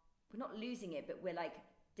we're not losing it, but we're like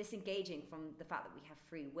disengaging from the fact that we have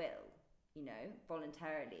free will, you know,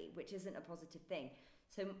 voluntarily, which isn't a positive thing.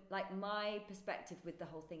 So like my perspective with the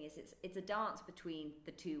whole thing is it's a dance between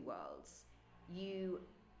the two worlds. You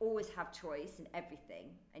always have choice in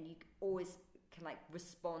everything, and you always can like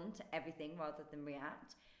respond to everything rather than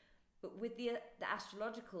react. But with the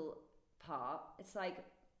astrological part, it's like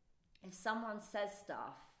if someone says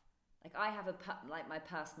stuff, like I have like my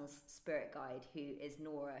personal spirit guide who is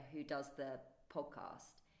Nora, who does the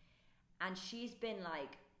podcast, and she's been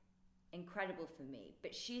like incredible for me,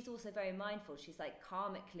 but she's also very mindful. She's like,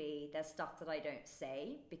 karmically there's stuff that I don't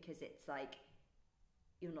say because it's like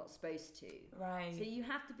you're not supposed to. Right. So you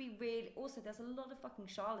have to be really, also there's a lot of fucking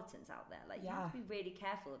charlatans out there. Like you have to be really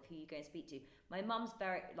careful of who you go and speak to. My mum's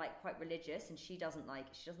very like quite religious, and she doesn't like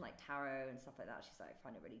tarot and stuff like that. She's like, I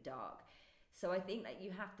find it really dark. So I think that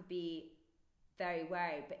you have to be very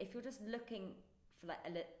wary. But if you're just looking for like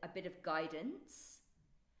a bit of guidance,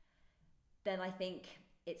 then I think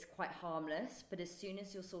it's quite harmless. But as soon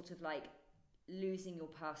as you're sort of like losing your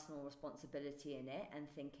personal responsibility in it and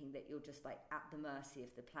thinking that you're just like at the mercy of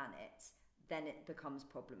the planets, then it becomes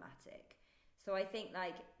problematic. So I think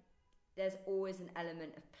like there's always an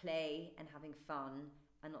element of play and having fun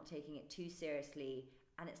and not taking it too seriously.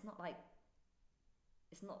 And it's not like,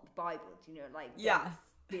 it's not the Bible, do you know, like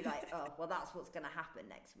be like, oh well, that's what's going to happen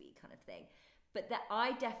next week kind of thing. But that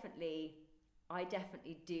I definitely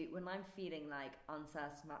do, when I'm feeling like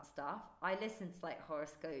uncertain about stuff, I listen to like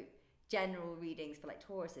horoscope general readings for like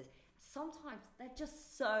Tauruses. Sometimes they're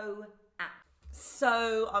just so apt,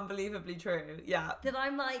 so unbelievably true, that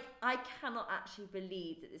I'm like, I cannot actually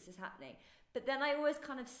believe that this is happening. But then I always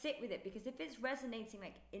kind of sit with it, because if it's resonating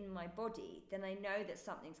like in my body, then I know that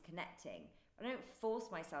something's connecting. I don't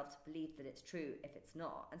force myself to believe that it's true if it's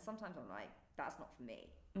not. And sometimes I'm like, that's not for me.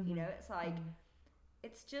 You know, it's like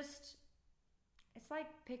it's just, it's like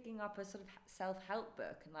picking up a sort of self-help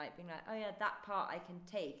book and like being like, oh yeah, that part I can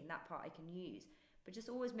take and that part I can use, but just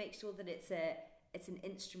always make sure that it's an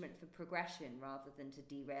instrument for progression rather than to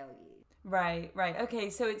derail you. Right.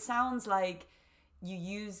 Okay, so it sounds like you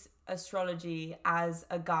use astrology as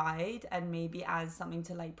a guide and maybe as something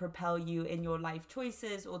to like propel you in your life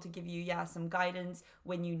choices, or to give you some guidance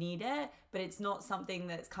when you need it, but it's not something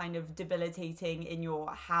that's kind of debilitating in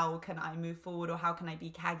your how can I move forward or how can I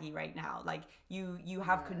be caggy right now. Like you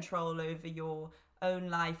have control over your own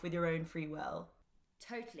life with your own free will.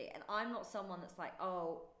 Totally. And I'm not someone that's like,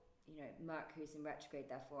 oh, you know, Mercury's in retrograde,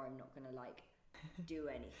 therefore I'm not gonna like do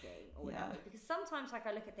anything or whatever. Because sometimes like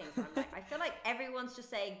I look at things and I'm like, I feel like everyone's just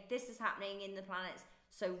saying this is happening in the planets,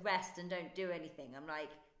 so rest and don't do anything. I'm like,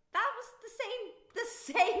 that was the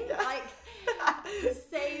same like the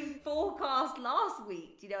same forecast last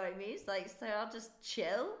week. Do you know what I mean? It's like, so I'll just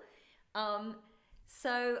chill.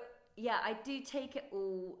 So yeah, I do take it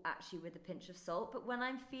all actually with a pinch of salt, but when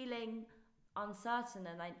I'm feeling uncertain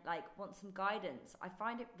and I like want some guidance, I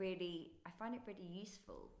find it really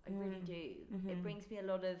useful. I really do. It brings me a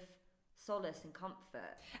lot of solace and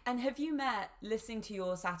comfort. And have you met, listening to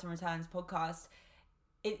your Saturn Returns podcast,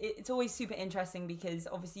 it's always super interesting because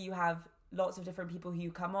obviously you have lots of different people who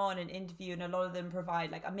come on and interview, and a lot of them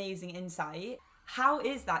provide like amazing insight. How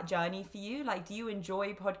is that journey for you? Like, do you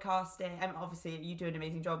enjoy podcasting? And obviously you do an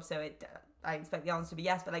amazing job, so I expect the answer to be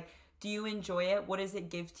yes, but like, do you enjoy it? What does it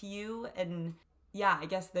give to you? And yeah, I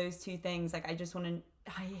guess those two things, like I just want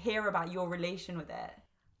to hear about your relation with it.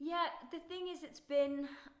 Yeah, the thing is,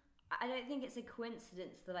 I don't think it's a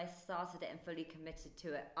coincidence that I started it and fully committed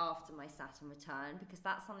to it after my Saturn return, because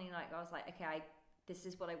that's something like I was like, okay, this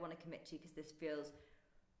is what I want to commit to, because this feels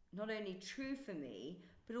not only true for me,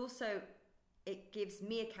 but also it gives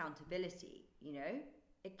me accountability, you know?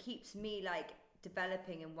 It keeps me like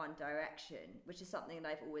developing in one direction, which is something that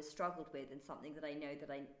I've always struggled with and something that I know that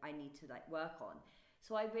I need to like work on.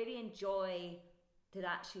 So I really enjoy that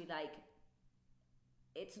actually, like,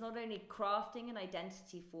 it's not only crafting an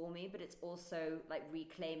identity for me, but it's also like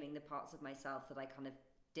reclaiming the parts of myself that I kind of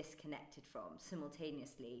disconnected from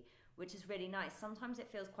simultaneously, which is really nice. Sometimes it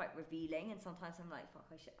feels quite revealing, and sometimes I'm like, fuck,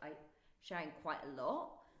 I'm sharing quite a lot,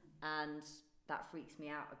 and that freaks me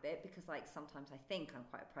out a bit, because like sometimes I think I'm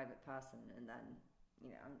quite a private person, and then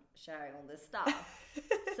I'm sharing all this stuff.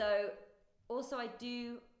 So also I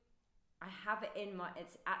have it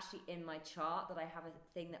it's actually in my chart that I have a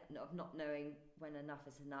thing of not knowing when enough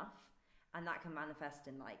is enough. And that can manifest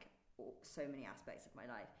in like so many aspects of my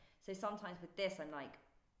life. So sometimes with this, I'm like,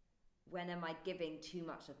 when am I giving too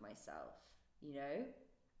much of myself?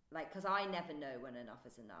 Like, because I never know when enough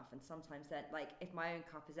is enough. And sometimes then, like, if my own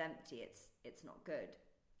cup is empty, it's not good.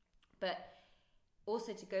 But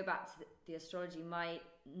also to go back to the astrology, my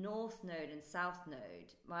North Node and South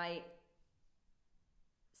Node, my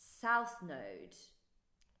South Node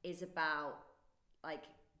is about like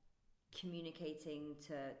communicating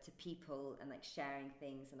to people and like sharing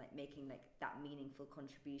things and like making like that meaningful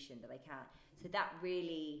contribution that I can. So that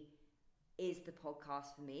really is the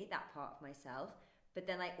podcast for me, that part of myself. But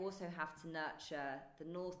then I also have to nurture the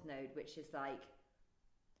North Node, which is like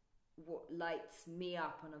what lights me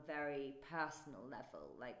up on a very personal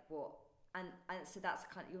level, like what. And so that's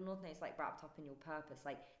kind of, your North Node is like wrapped up in your purpose.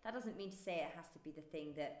 Like that doesn't mean to say it has to be the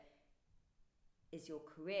thing that is your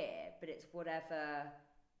career, but it's whatever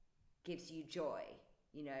gives you joy,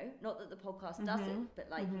 not that the podcast doesn't, but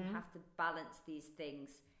like you have to balance these things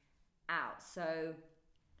out. So,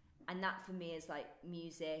 and that for me is like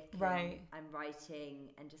music and writing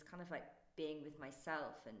and just kind of like being with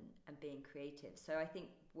myself and being creative. So I think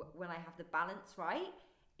when I have the balance right,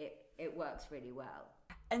 it works really well.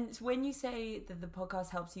 And when you say that the podcast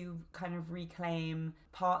helps you kind of reclaim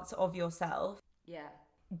parts of yourself,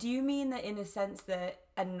 do you mean that in a sense that,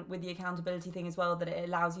 and with the accountability thing as well, that it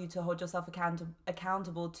allows you to hold yourself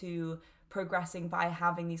accountable to progressing by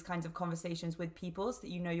having these kinds of conversations with people so that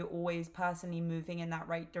you're always personally moving in that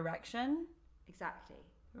right direction? Exactly.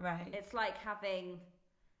 Right. It's like having,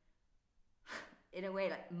 in a way,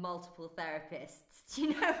 like multiple therapists. Do you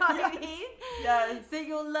know what I mean? Yes. That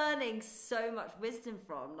you're learning so much wisdom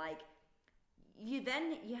from. Like, you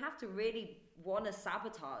have to really want to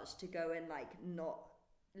sabotage to go and like not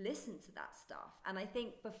listen to that stuff. And I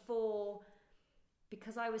think before,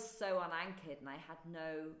 because I was so unanchored and I had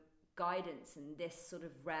no guidance in this sort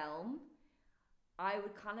of realm, I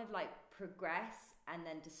would kind of like progress and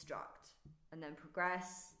then destruct, and then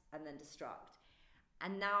progress and then destruct.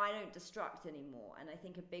 And now I don't destruct anymore. And I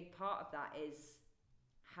think a big part of that is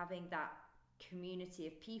having that community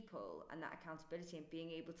of people and that accountability and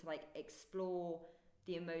being able to like explore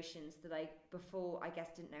the emotions that I before I guess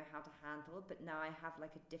didn't know how to handle, but now I have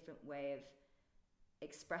like a different way of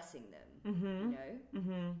expressing them,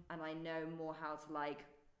 and I know more how to like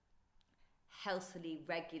healthily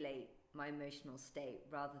regulate my emotional state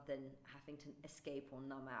rather than having to escape or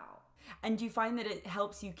numb out. And do you find that it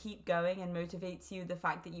helps you keep going and motivates you, the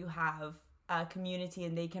fact that you have a community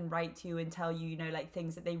and they can write to you and tell you, like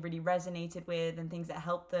things that they really resonated with and things that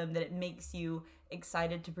helped them, that it makes you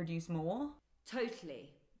excited to produce more?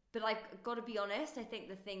 Totally. But I've got to be honest, I think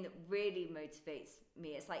the thing that really motivates me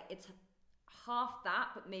is like, it's half that,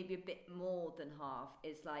 but maybe a bit more than half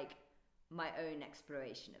is like my own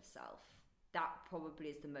exploration of self. That probably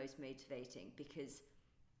is the most motivating because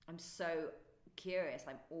I'm so curious.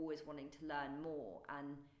 I'm always wanting to learn more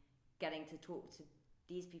and getting to talk to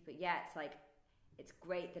these people. Yeah, it's like, it's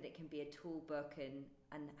great that it can be a tool book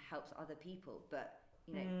and helps other people. But,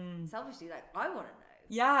 selfishly, like, I want to know.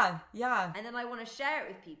 Yeah. And then I want to share it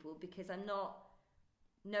with people because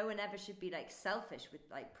no one ever should be like selfish with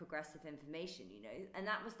like progressive information, And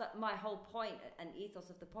that was my whole point and ethos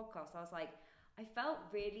of the podcast. I was like, I felt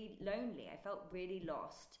really lonely. I felt really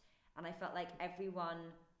lost. And I felt like everyone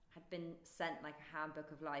had been sent like a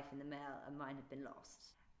handbook of life in the mail and mine had been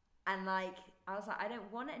lost. And like, I was like, I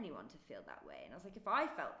don't want anyone to feel that way. And I was like, if I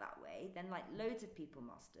felt that way, then like loads of people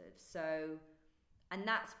must have. So, and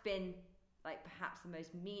that's been like perhaps the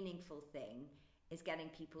most meaningful thing is getting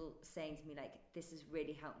people saying to me like, this has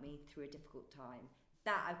really helped me through a difficult time.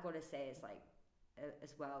 That I've got to say is like,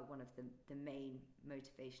 as well, one of the main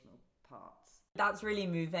motivational parts. That's really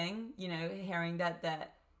moving, hearing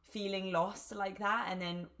that feeling lost like that and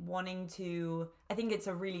then wanting to, I think it's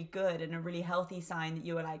a really good and a really healthy sign that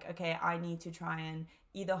you were like, okay, I need to try and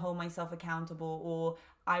either hold myself accountable or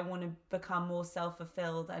I want to become more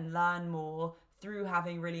self-fulfilled and learn more through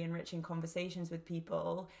having really enriching conversations with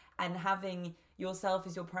people and having yourself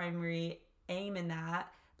as your primary aim in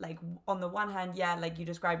that. Like on the one hand, like you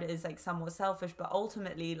described it as like somewhat selfish, but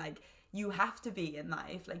ultimately like you have to be in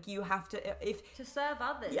life. Like you have to, if to serve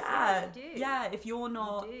others. yeah, you do. yeah. If you're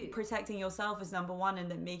not protecting yourself as number one,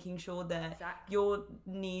 and then making sure that your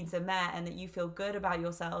needs are met and that you feel good about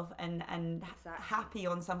yourself and happy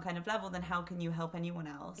on some kind of level, then how can you help anyone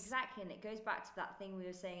else? Exactly. And it goes back to that thing we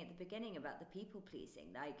were saying at the beginning about the people pleasing.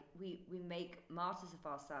 Like we make martyrs of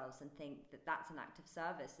ourselves and think that that's an act of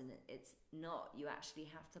service, and it's not. You actually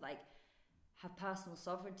have to like have personal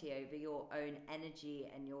sovereignty over your own energy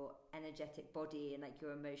and your energetic body and like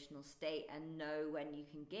your emotional state, and know when you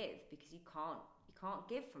can give, because you can't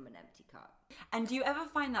give from an empty cup. And do you ever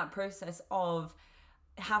find that process of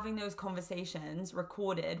having those conversations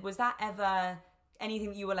recorded, was that ever anything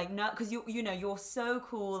that you were like, no, because you know you're so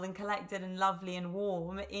cool and collected and lovely and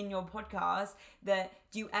warm in your podcast, that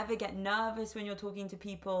do you ever get nervous when you're talking to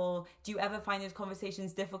people? Do you ever find those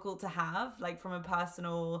conversations difficult to have, like from a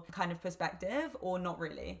personal kind of perspective, or not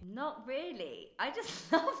really? Not really. I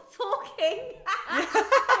just love talking.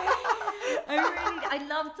 I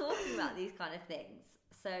love talking about these kind of things.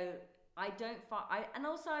 So I don't find, and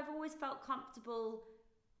also I've always felt comfortable.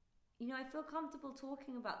 You know, I feel comfortable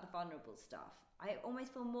talking about the vulnerable stuff. I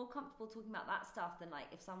almost feel more comfortable talking about that stuff than like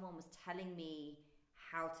if someone was telling me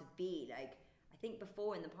how to be. Like, I think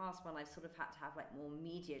before in the past when I've sort of had to have like more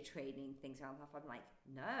media training things around stuff, I'm like,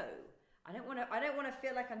 no, I don't want to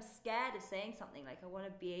feel like I'm scared of saying something. Like I want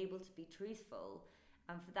to be able to be truthful,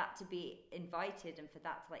 and for that to be invited, and for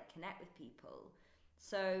that to like connect with people.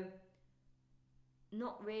 So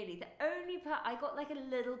not really. The only part I got like a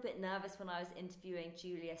little bit nervous when I was interviewing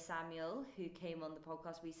Julia Samuel, who came on the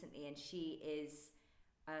podcast recently, and she is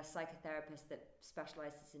a psychotherapist that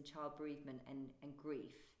specializes in child bereavement and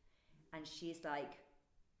grief. And she's like,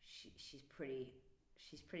 she's pretty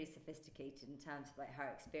sophisticated in terms of like her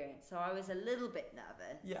experience. So I was a little bit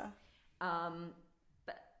nervous. Yeah.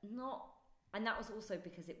 But not. And that was also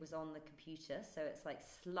because it was on the computer, so it's like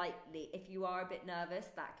slightly. If you are a bit nervous,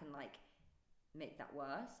 that can like make that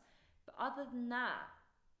worse. But other than that,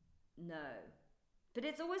 no. But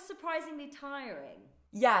it's always surprisingly tiring.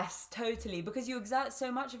 Yes, totally, because you exert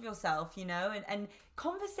so much of yourself, you know, and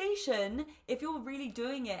conversation, if you're really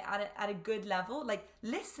doing it at a good level, like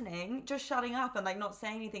listening, just shutting up and like not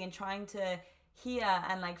saying anything and trying to hear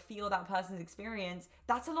and like feel that person's experience,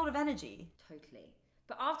 that's a lot of energy. Totally.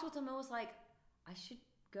 But afterwards I'm always like, I should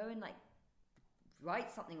go and like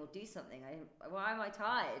write something or do something. Why am I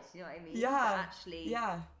tired? You know what I mean? Yeah. But actually,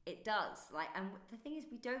 yeah, it does. Like, and the thing is,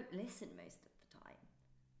 we don't listen most of the time.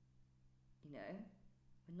 You know,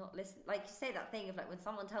 we're not listening. Like you say that thing of like when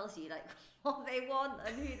someone tells you like what they want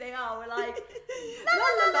and who they are, we're like la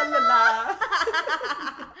la la la la.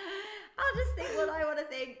 I'll just think what I want to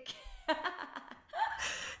think.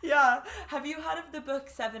 Yeah. Have you heard of the book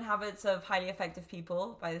 7 Habits of Highly Effective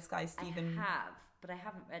People by this guy Stephen? I have, but I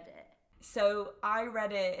haven't read it. So I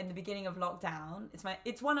read it in the beginning of lockdown.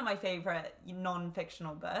 It's one of my favorite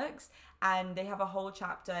non-fictional books, and they have a whole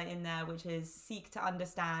chapter in there which is seek to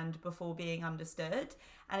understand before being understood,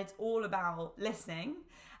 and it's all about listening.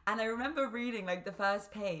 And I remember reading like the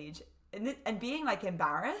first page and being like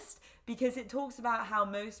embarrassed, because it talks about how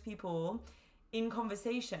most people in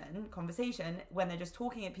conversation, when they're just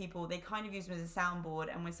talking at people, they kind of use them as a soundboard.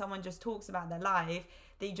 And when someone just talks about their life,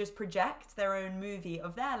 they just project their own movie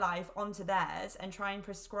of their life onto theirs and try and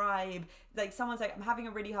prescribe, like someone's like, I'm having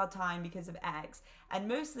a really hard time because of X. And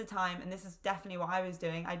most of the time, and this is definitely what I was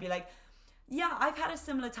doing, I'd be like, yeah, I've had a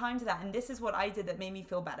similar time to that, and this is what I did that made me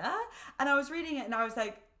feel better. And I was reading it and I was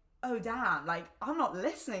like, oh damn, like I'm not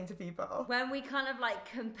listening to people. When we kind of like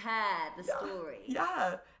compare the story.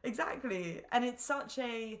 Yeah, exactly. And it's such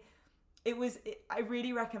I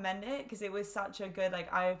really recommend it, because it was such a good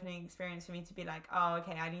like eye-opening experience for me to be like, oh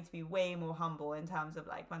okay, I need to be way more humble in terms of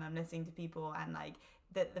like when I'm listening to people, and like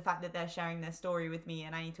the fact that they're sharing their story with me,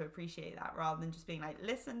 and I need to appreciate that rather than just being like,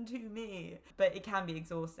 listen to me. But it can be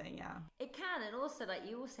exhausting. Yeah, it can. And also like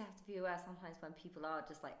you also have to be aware sometimes when people are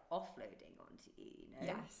just like offloading onto you, you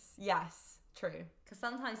know. Yes, true. Because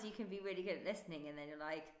sometimes you can be really good at listening, and then you're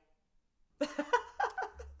like, it's been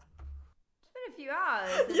a few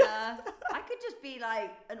hours, and I could just be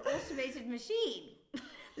like an automated machine.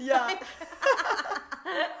 Yeah.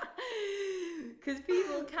 Because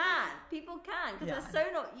people can, because they're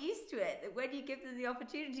so not used to it that when you give them the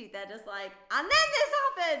opportunity, they're just like, and then this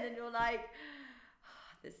happened, and you're like,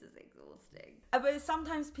 oh, this is exhausting. But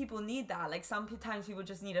sometimes people need that. Like sometimes people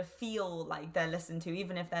just need to feel like they're listened to,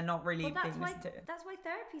 even if they're not really being listened to. That's why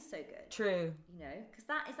therapy's so good. True. You know, because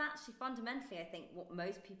that is actually fundamentally, I think, what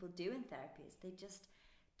most people do in therapy is they just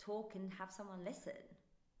talk and have someone listen.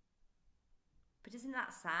 But isn't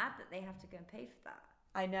that sad that they have to go and pay for that?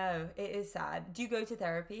 I know, it is sad. Do you go to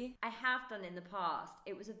therapy? I have done in the past.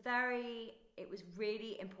 It was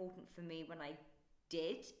really important for me when I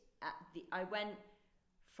did. I went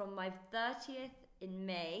from my 30th in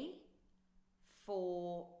May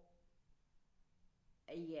for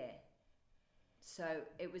a year. So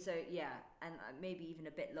it was and maybe even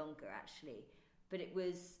a bit longer actually. But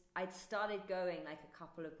I'd started going like a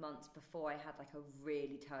couple of months before I had like a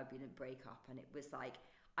really turbulent breakup, and it was like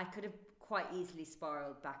I could have quite easily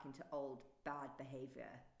spiraled back into old bad behavior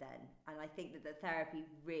then. And I think that the therapy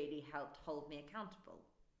really helped hold me accountable.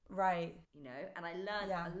 Right. You know, and I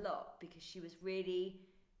learned a lot because she was really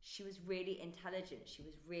intelligent. She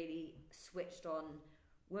was really switched on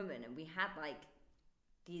woman, and we had like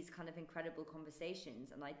these kind of incredible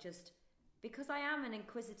conversations. And because I am an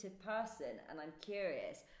inquisitive person and I'm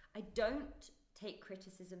curious, I don't take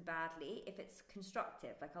criticism badly if it's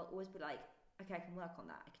constructive. Like I'll always be like, okay, I can work on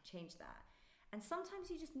that, I can change that. And sometimes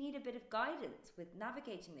you just need a bit of guidance with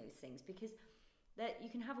navigating those things, because that you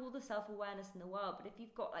can have all the self-awareness in the world, but if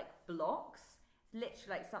you've got like blocks,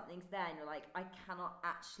 literally like something's there and you're like, I cannot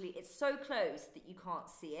actually, it's so close that you can't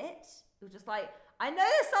see it. You're just like, I know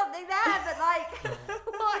there's something there, but like,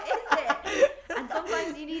 what is it? And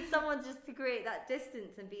sometimes you need someone just to create that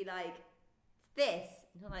distance and be like, this.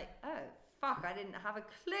 And you're like, oh, fuck, I didn't have a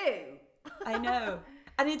clue. I know.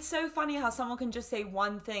 And it's so funny how someone can just say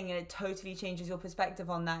one thing and it totally changes your perspective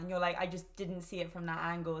on that. And you're like, I just didn't see it from that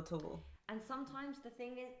angle at all. And sometimes the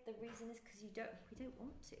reason is because we don't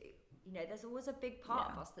want to. You know, there's always a big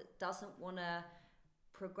part of us that doesn't want to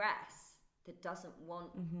progress, that doesn't want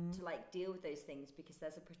to like deal with those things because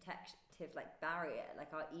there's a protective like barrier.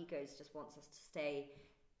 Like our egos just wants us to stay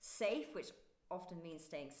safe, which often means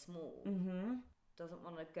staying small. Doesn't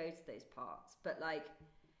want to go to those parts. But like,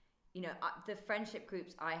 you know, the friendship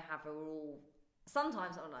groups I have are all,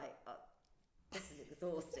 sometimes I'm like, oh, this is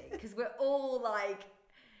exhausting because we're all like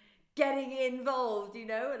getting involved, you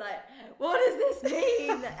know, and like, what does this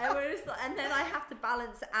mean? And then I have to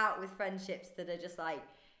balance it out with friendships that are just like,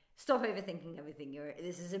 stop overthinking everything.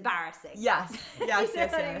 This is embarrassing. Yes, you know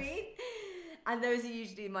what I mean? And those are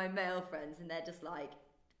usually my male friends, and they're just like,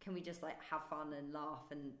 can we just like have fun and laugh?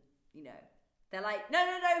 And you know, they're like, no,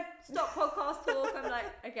 stop podcast talk. I'm like,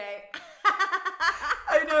 okay.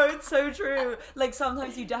 I know, it's so true. Like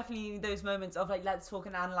sometimes you definitely need those moments of like, let's talk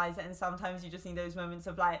and analyze it, and sometimes you just need those moments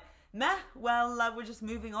of like, meh, well, we're just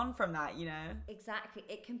moving on from that, you know? Exactly.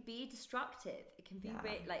 It can be destructive. It can be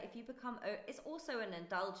like, if you become, it's also an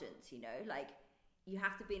indulgence, you know? Like, you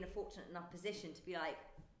have to be in a fortunate enough position to be like,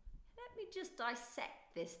 let me just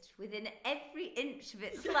dissect this within every inch of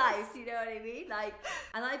its life, you know what I mean? Like,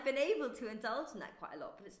 and I've been able to indulge in that quite a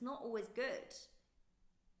lot, but it's not always good.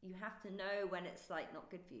 You have to know when it's like not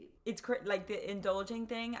good for you. It's like the indulging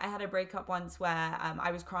thing. I had a breakup once where I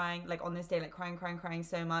was crying, like on this day, like crying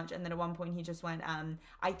so much. And then at one point he just went,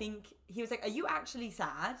 I think he was like, are you actually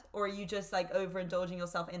sad? Or are you just like overindulging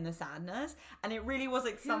yourself in the sadness? And it really was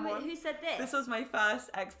like someone. Who said this? This was my first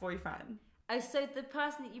ex-boyfriend. Oh, so the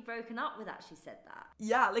person that you've broken up with actually said that?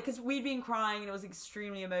 Yeah, like because we'd been crying and it was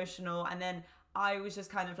extremely emotional. And then I was just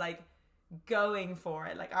kind of like going for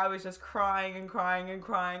it. Like I was just crying.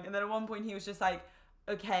 And then at one point he was just like,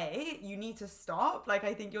 okay, you need to stop. Like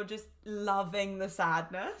I think you're just loving the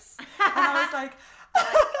sadness. And I was like,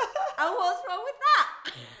 oh, what's wrong with that?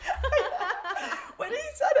 When he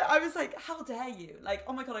said it, I was like, how dare you? Like,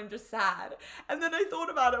 oh my God, I'm just sad. And then I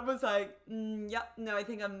thought about it and was like, no, I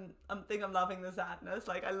think I'm loving the sadness.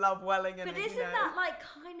 Like I love welling in it. But isn't that like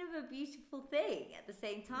kind of a beautiful thing at the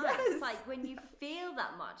same time? Yes. It's like when you feel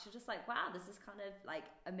that much, you're just like, wow, this is kind of like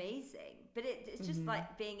amazing. But it's just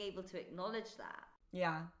like being able to acknowledge that.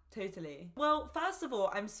 Yeah, totally. Well, first of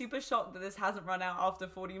all, I'm super shocked that this hasn't run out after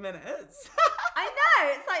 40 minutes. I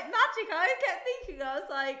know, it's like magic. I kept thinking, I was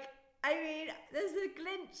like, I mean, there's a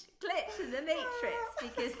glitch in the Matrix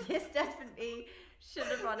because this definitely should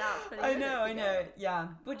have run out 20 minutes ago. I know, yeah,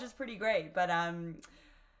 which is pretty great. But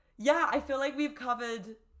yeah, I feel like we've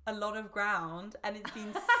covered a lot of ground and it's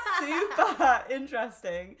been super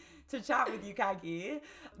interesting to chat with you, Kagi.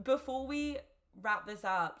 Before we wrap this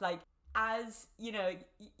up, like, as you know,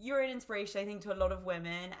 you're an inspiration, I think, to a lot of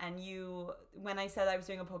women. And you, when I said I was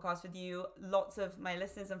doing a podcast with you, lots of my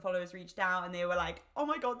listeners and followers reached out and they were like, oh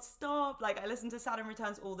my God, stop. Like I listen to Saturn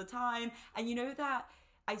Returns all the time. And you know that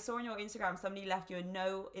I saw on your Instagram, somebody left you a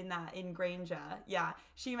note in Granger. Yeah.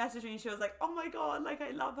 She messaged me and she was like, oh my God, like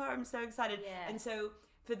I love her. I'm so excited. Yeah. And so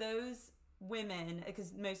for those women,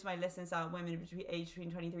 because most of my listeners are women between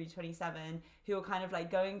 23 to 27 who are kind of like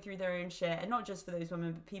going through their own shit, and not just for those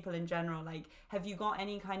women but people in general, like have you got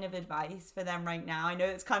any kind of advice for them right now? I know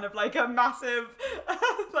it's kind of like a massive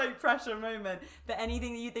like pressure moment, but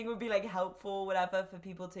anything that you think would be like helpful, whatever, for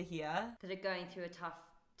people to hear that are going through a tough,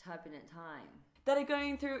 turbulent time, that are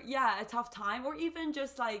going through a tough time, or even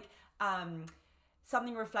just like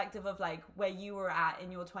something reflective of like where you were at in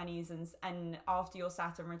your 20s and after your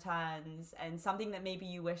Saturn returns, and something that maybe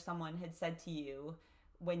you wish someone had said to you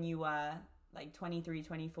when you were like 23,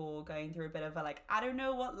 24, going through a bit of a like, I don't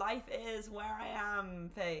know what life is, where I am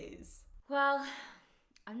phase. Well,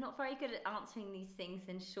 I'm not very good at answering these things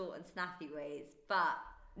in short and snappy ways, but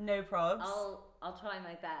no probs. I'll try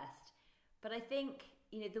my best. But I think,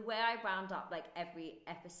 you know, the way I round up like every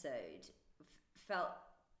episode felt,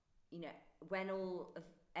 you know, when all of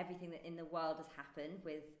everything that in the world has happened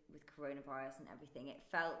with coronavirus and everything, it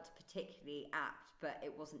felt particularly apt, but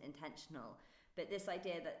it wasn't intentional. But this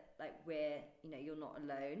idea that like you're not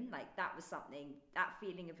alone, like that was something, that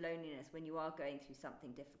feeling of loneliness when you are going through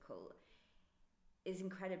something difficult is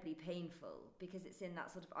incredibly painful, because it's in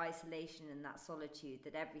that sort of isolation and that solitude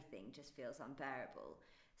that everything just feels unbearable.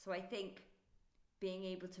 So I think being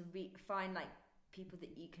able to find like people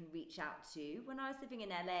that you can reach out to. When I was living in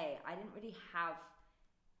LA, I didn't really have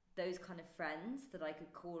those kind of friends that I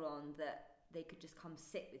could call on, that they could just come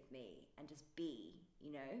sit with me and just be,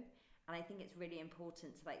 you know? And I think it's really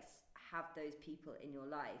important to like have those people in your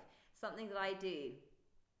life. Something that I do,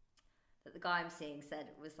 that the guy I'm seeing said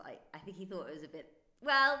was like, I think he thought it was a bit,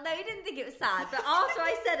 well, no, he didn't think it was sad, but after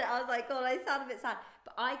I said it, I was like, God, I sound a bit sad.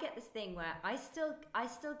 But I get this thing where I still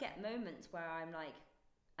get moments where I'm like,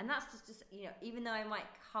 and that's just, you know, even though I might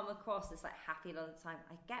come across as like happy a lot of the time,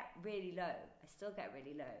 I get really low. I still get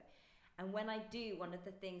really low. And when I do, one of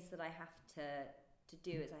the things that I have to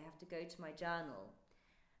do is I have to go to my journal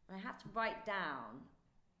and I have to write down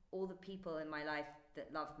all the people in my life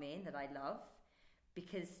that love me and that I love,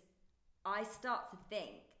 because I start to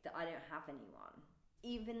think that I don't have anyone,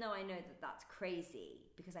 even though I know that that's crazy,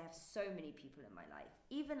 because I have so many people in my life.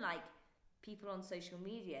 Even like people on social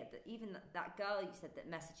media, that even that girl you said that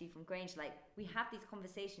messaged you from Grange, like we have these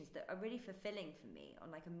conversations that are really fulfilling for me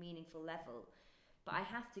on like a meaningful level. But I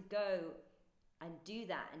have to go and do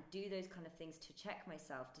that and do those kind of things to check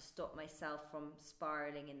myself, to stop myself from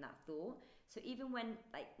spiraling in that thought. So even when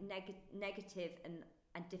like negative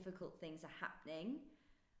and difficult things are happening,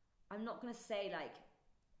 I'm not going to say like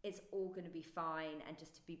it's all going to be fine and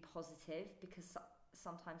just to be positive, because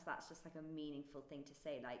sometimes that's just like a meaningful thing to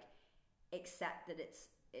say, like accept that it's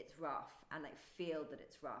rough and like feel that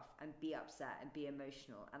it's rough and be upset and be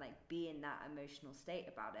emotional and like be in that emotional state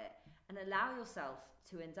about it, and allow yourself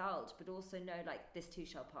to indulge, but also know like this too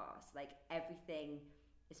shall pass. Like everything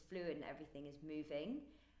is fluid and everything is moving,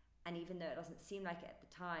 and even though it doesn't seem like it at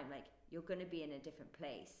the time, like you're going to be in a different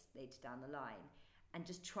place later down the line. And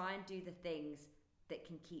just try and do the things that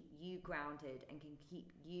can keep you grounded and can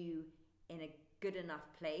keep you in a good enough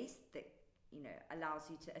place that, you know, allows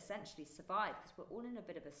you to essentially survive, because we're all in a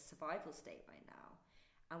bit of a survival state right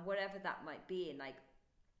now. And whatever that might be, and like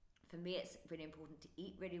for me it's really important to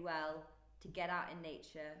eat really well, to get out in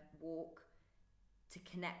nature, walk, to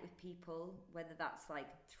connect with people, whether that's like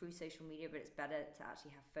through social media, but it's better to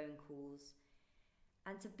actually have phone calls,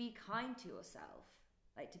 and to be kind to yourself,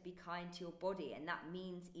 like to be kind to your body. And that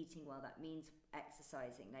means eating well, that means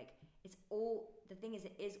exercising. Like it's all, the thing is,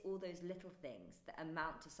 it is all those little things that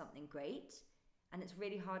amount to something great. And it's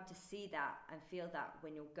really hard to see that and feel that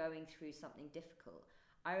when you're going through something difficult.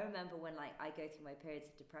 I remember when like I go through my periods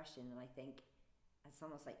of depression and I think, and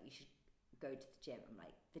someone's like, you should go to the gym. I'm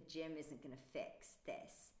like, the gym isn't going to fix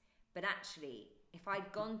this. But actually, if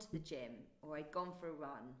I'd gone to the gym or I'd gone for a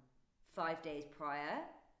run 5 days prior,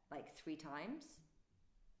 like 3 times,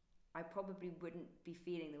 I probably wouldn't be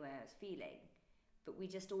feeling the way I was feeling. But we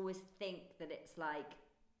just always think that it's like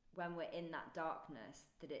when we're in that darkness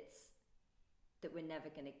that we're never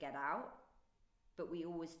going to get out. But we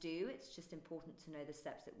always do. It's just important to know the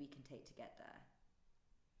steps that we can take to get there.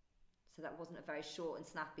 So that wasn't a very short and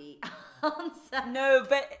snappy answer. No,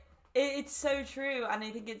 but it's so true. And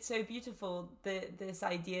I think it's so beautiful, this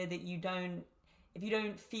idea that if you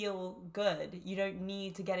don't feel good, you don't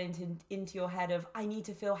need to get into your head of, I need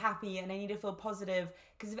to feel happy and I need to feel positive,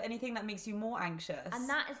 because if anything, that makes you more anxious. And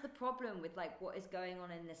that is the problem with like what is going on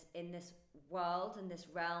in this world and this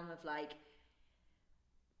realm of like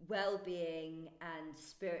well-being and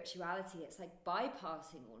spirituality. It's like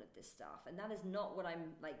bypassing all of this stuff, and that is not what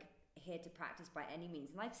I'm like here to practice by any means.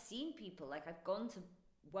 And I've seen people, like I've gone to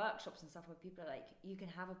workshops and stuff where people are like, you can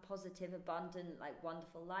have a positive, abundant, like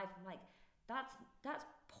wonderful life. I'm like, that's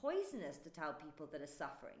poisonous to tell people that are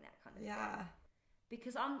suffering that kind of thing.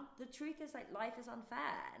 Because the truth is, like, life is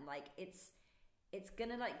unfair, and like it's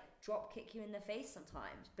gonna like drop kick you in the face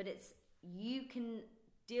sometimes, but you can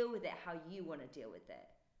deal with it how you want to deal with it,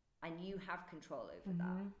 and you have control over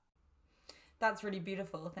that. That's really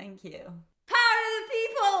beautiful. Thank you. Power of the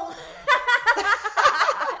people.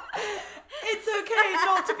 It's okay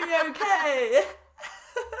not to be okay.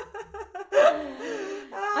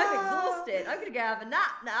 I'm exhausted. I'm gonna go have a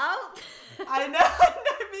nap now. I know,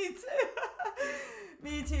 me too.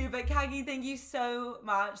 Me too. But Kagi, thank you so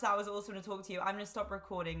much. That was awesome to talk to you. I'm gonna stop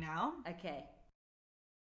recording now. Okay.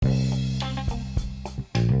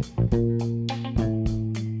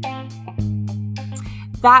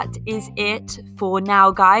 That is it for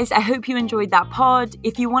now, guys. I hope you enjoyed that pod.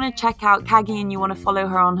 If you want to check out Kagi and you want to follow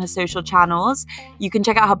her on her social channels, you can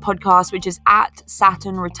check out her podcast, which is at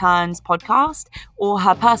Saturn Returns Podcast, or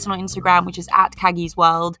her personal Instagram, which is at Kagi's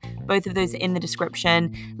World. Both of those are in the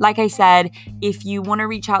description. Like I said, if you want to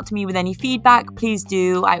reach out to me with any feedback, please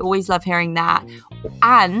do. I always love hearing that.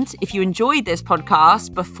 And if you enjoyed this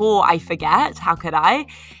podcast, before I forget, how could I?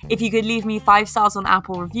 If you could leave me 5 stars on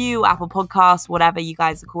Apple Review, Apple Podcasts, whatever you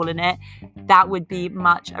guys are calling it, that would be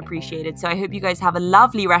much appreciated. So I hope you guys have a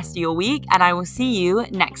lovely rest of your week, and I will see you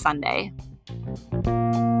next Sunday.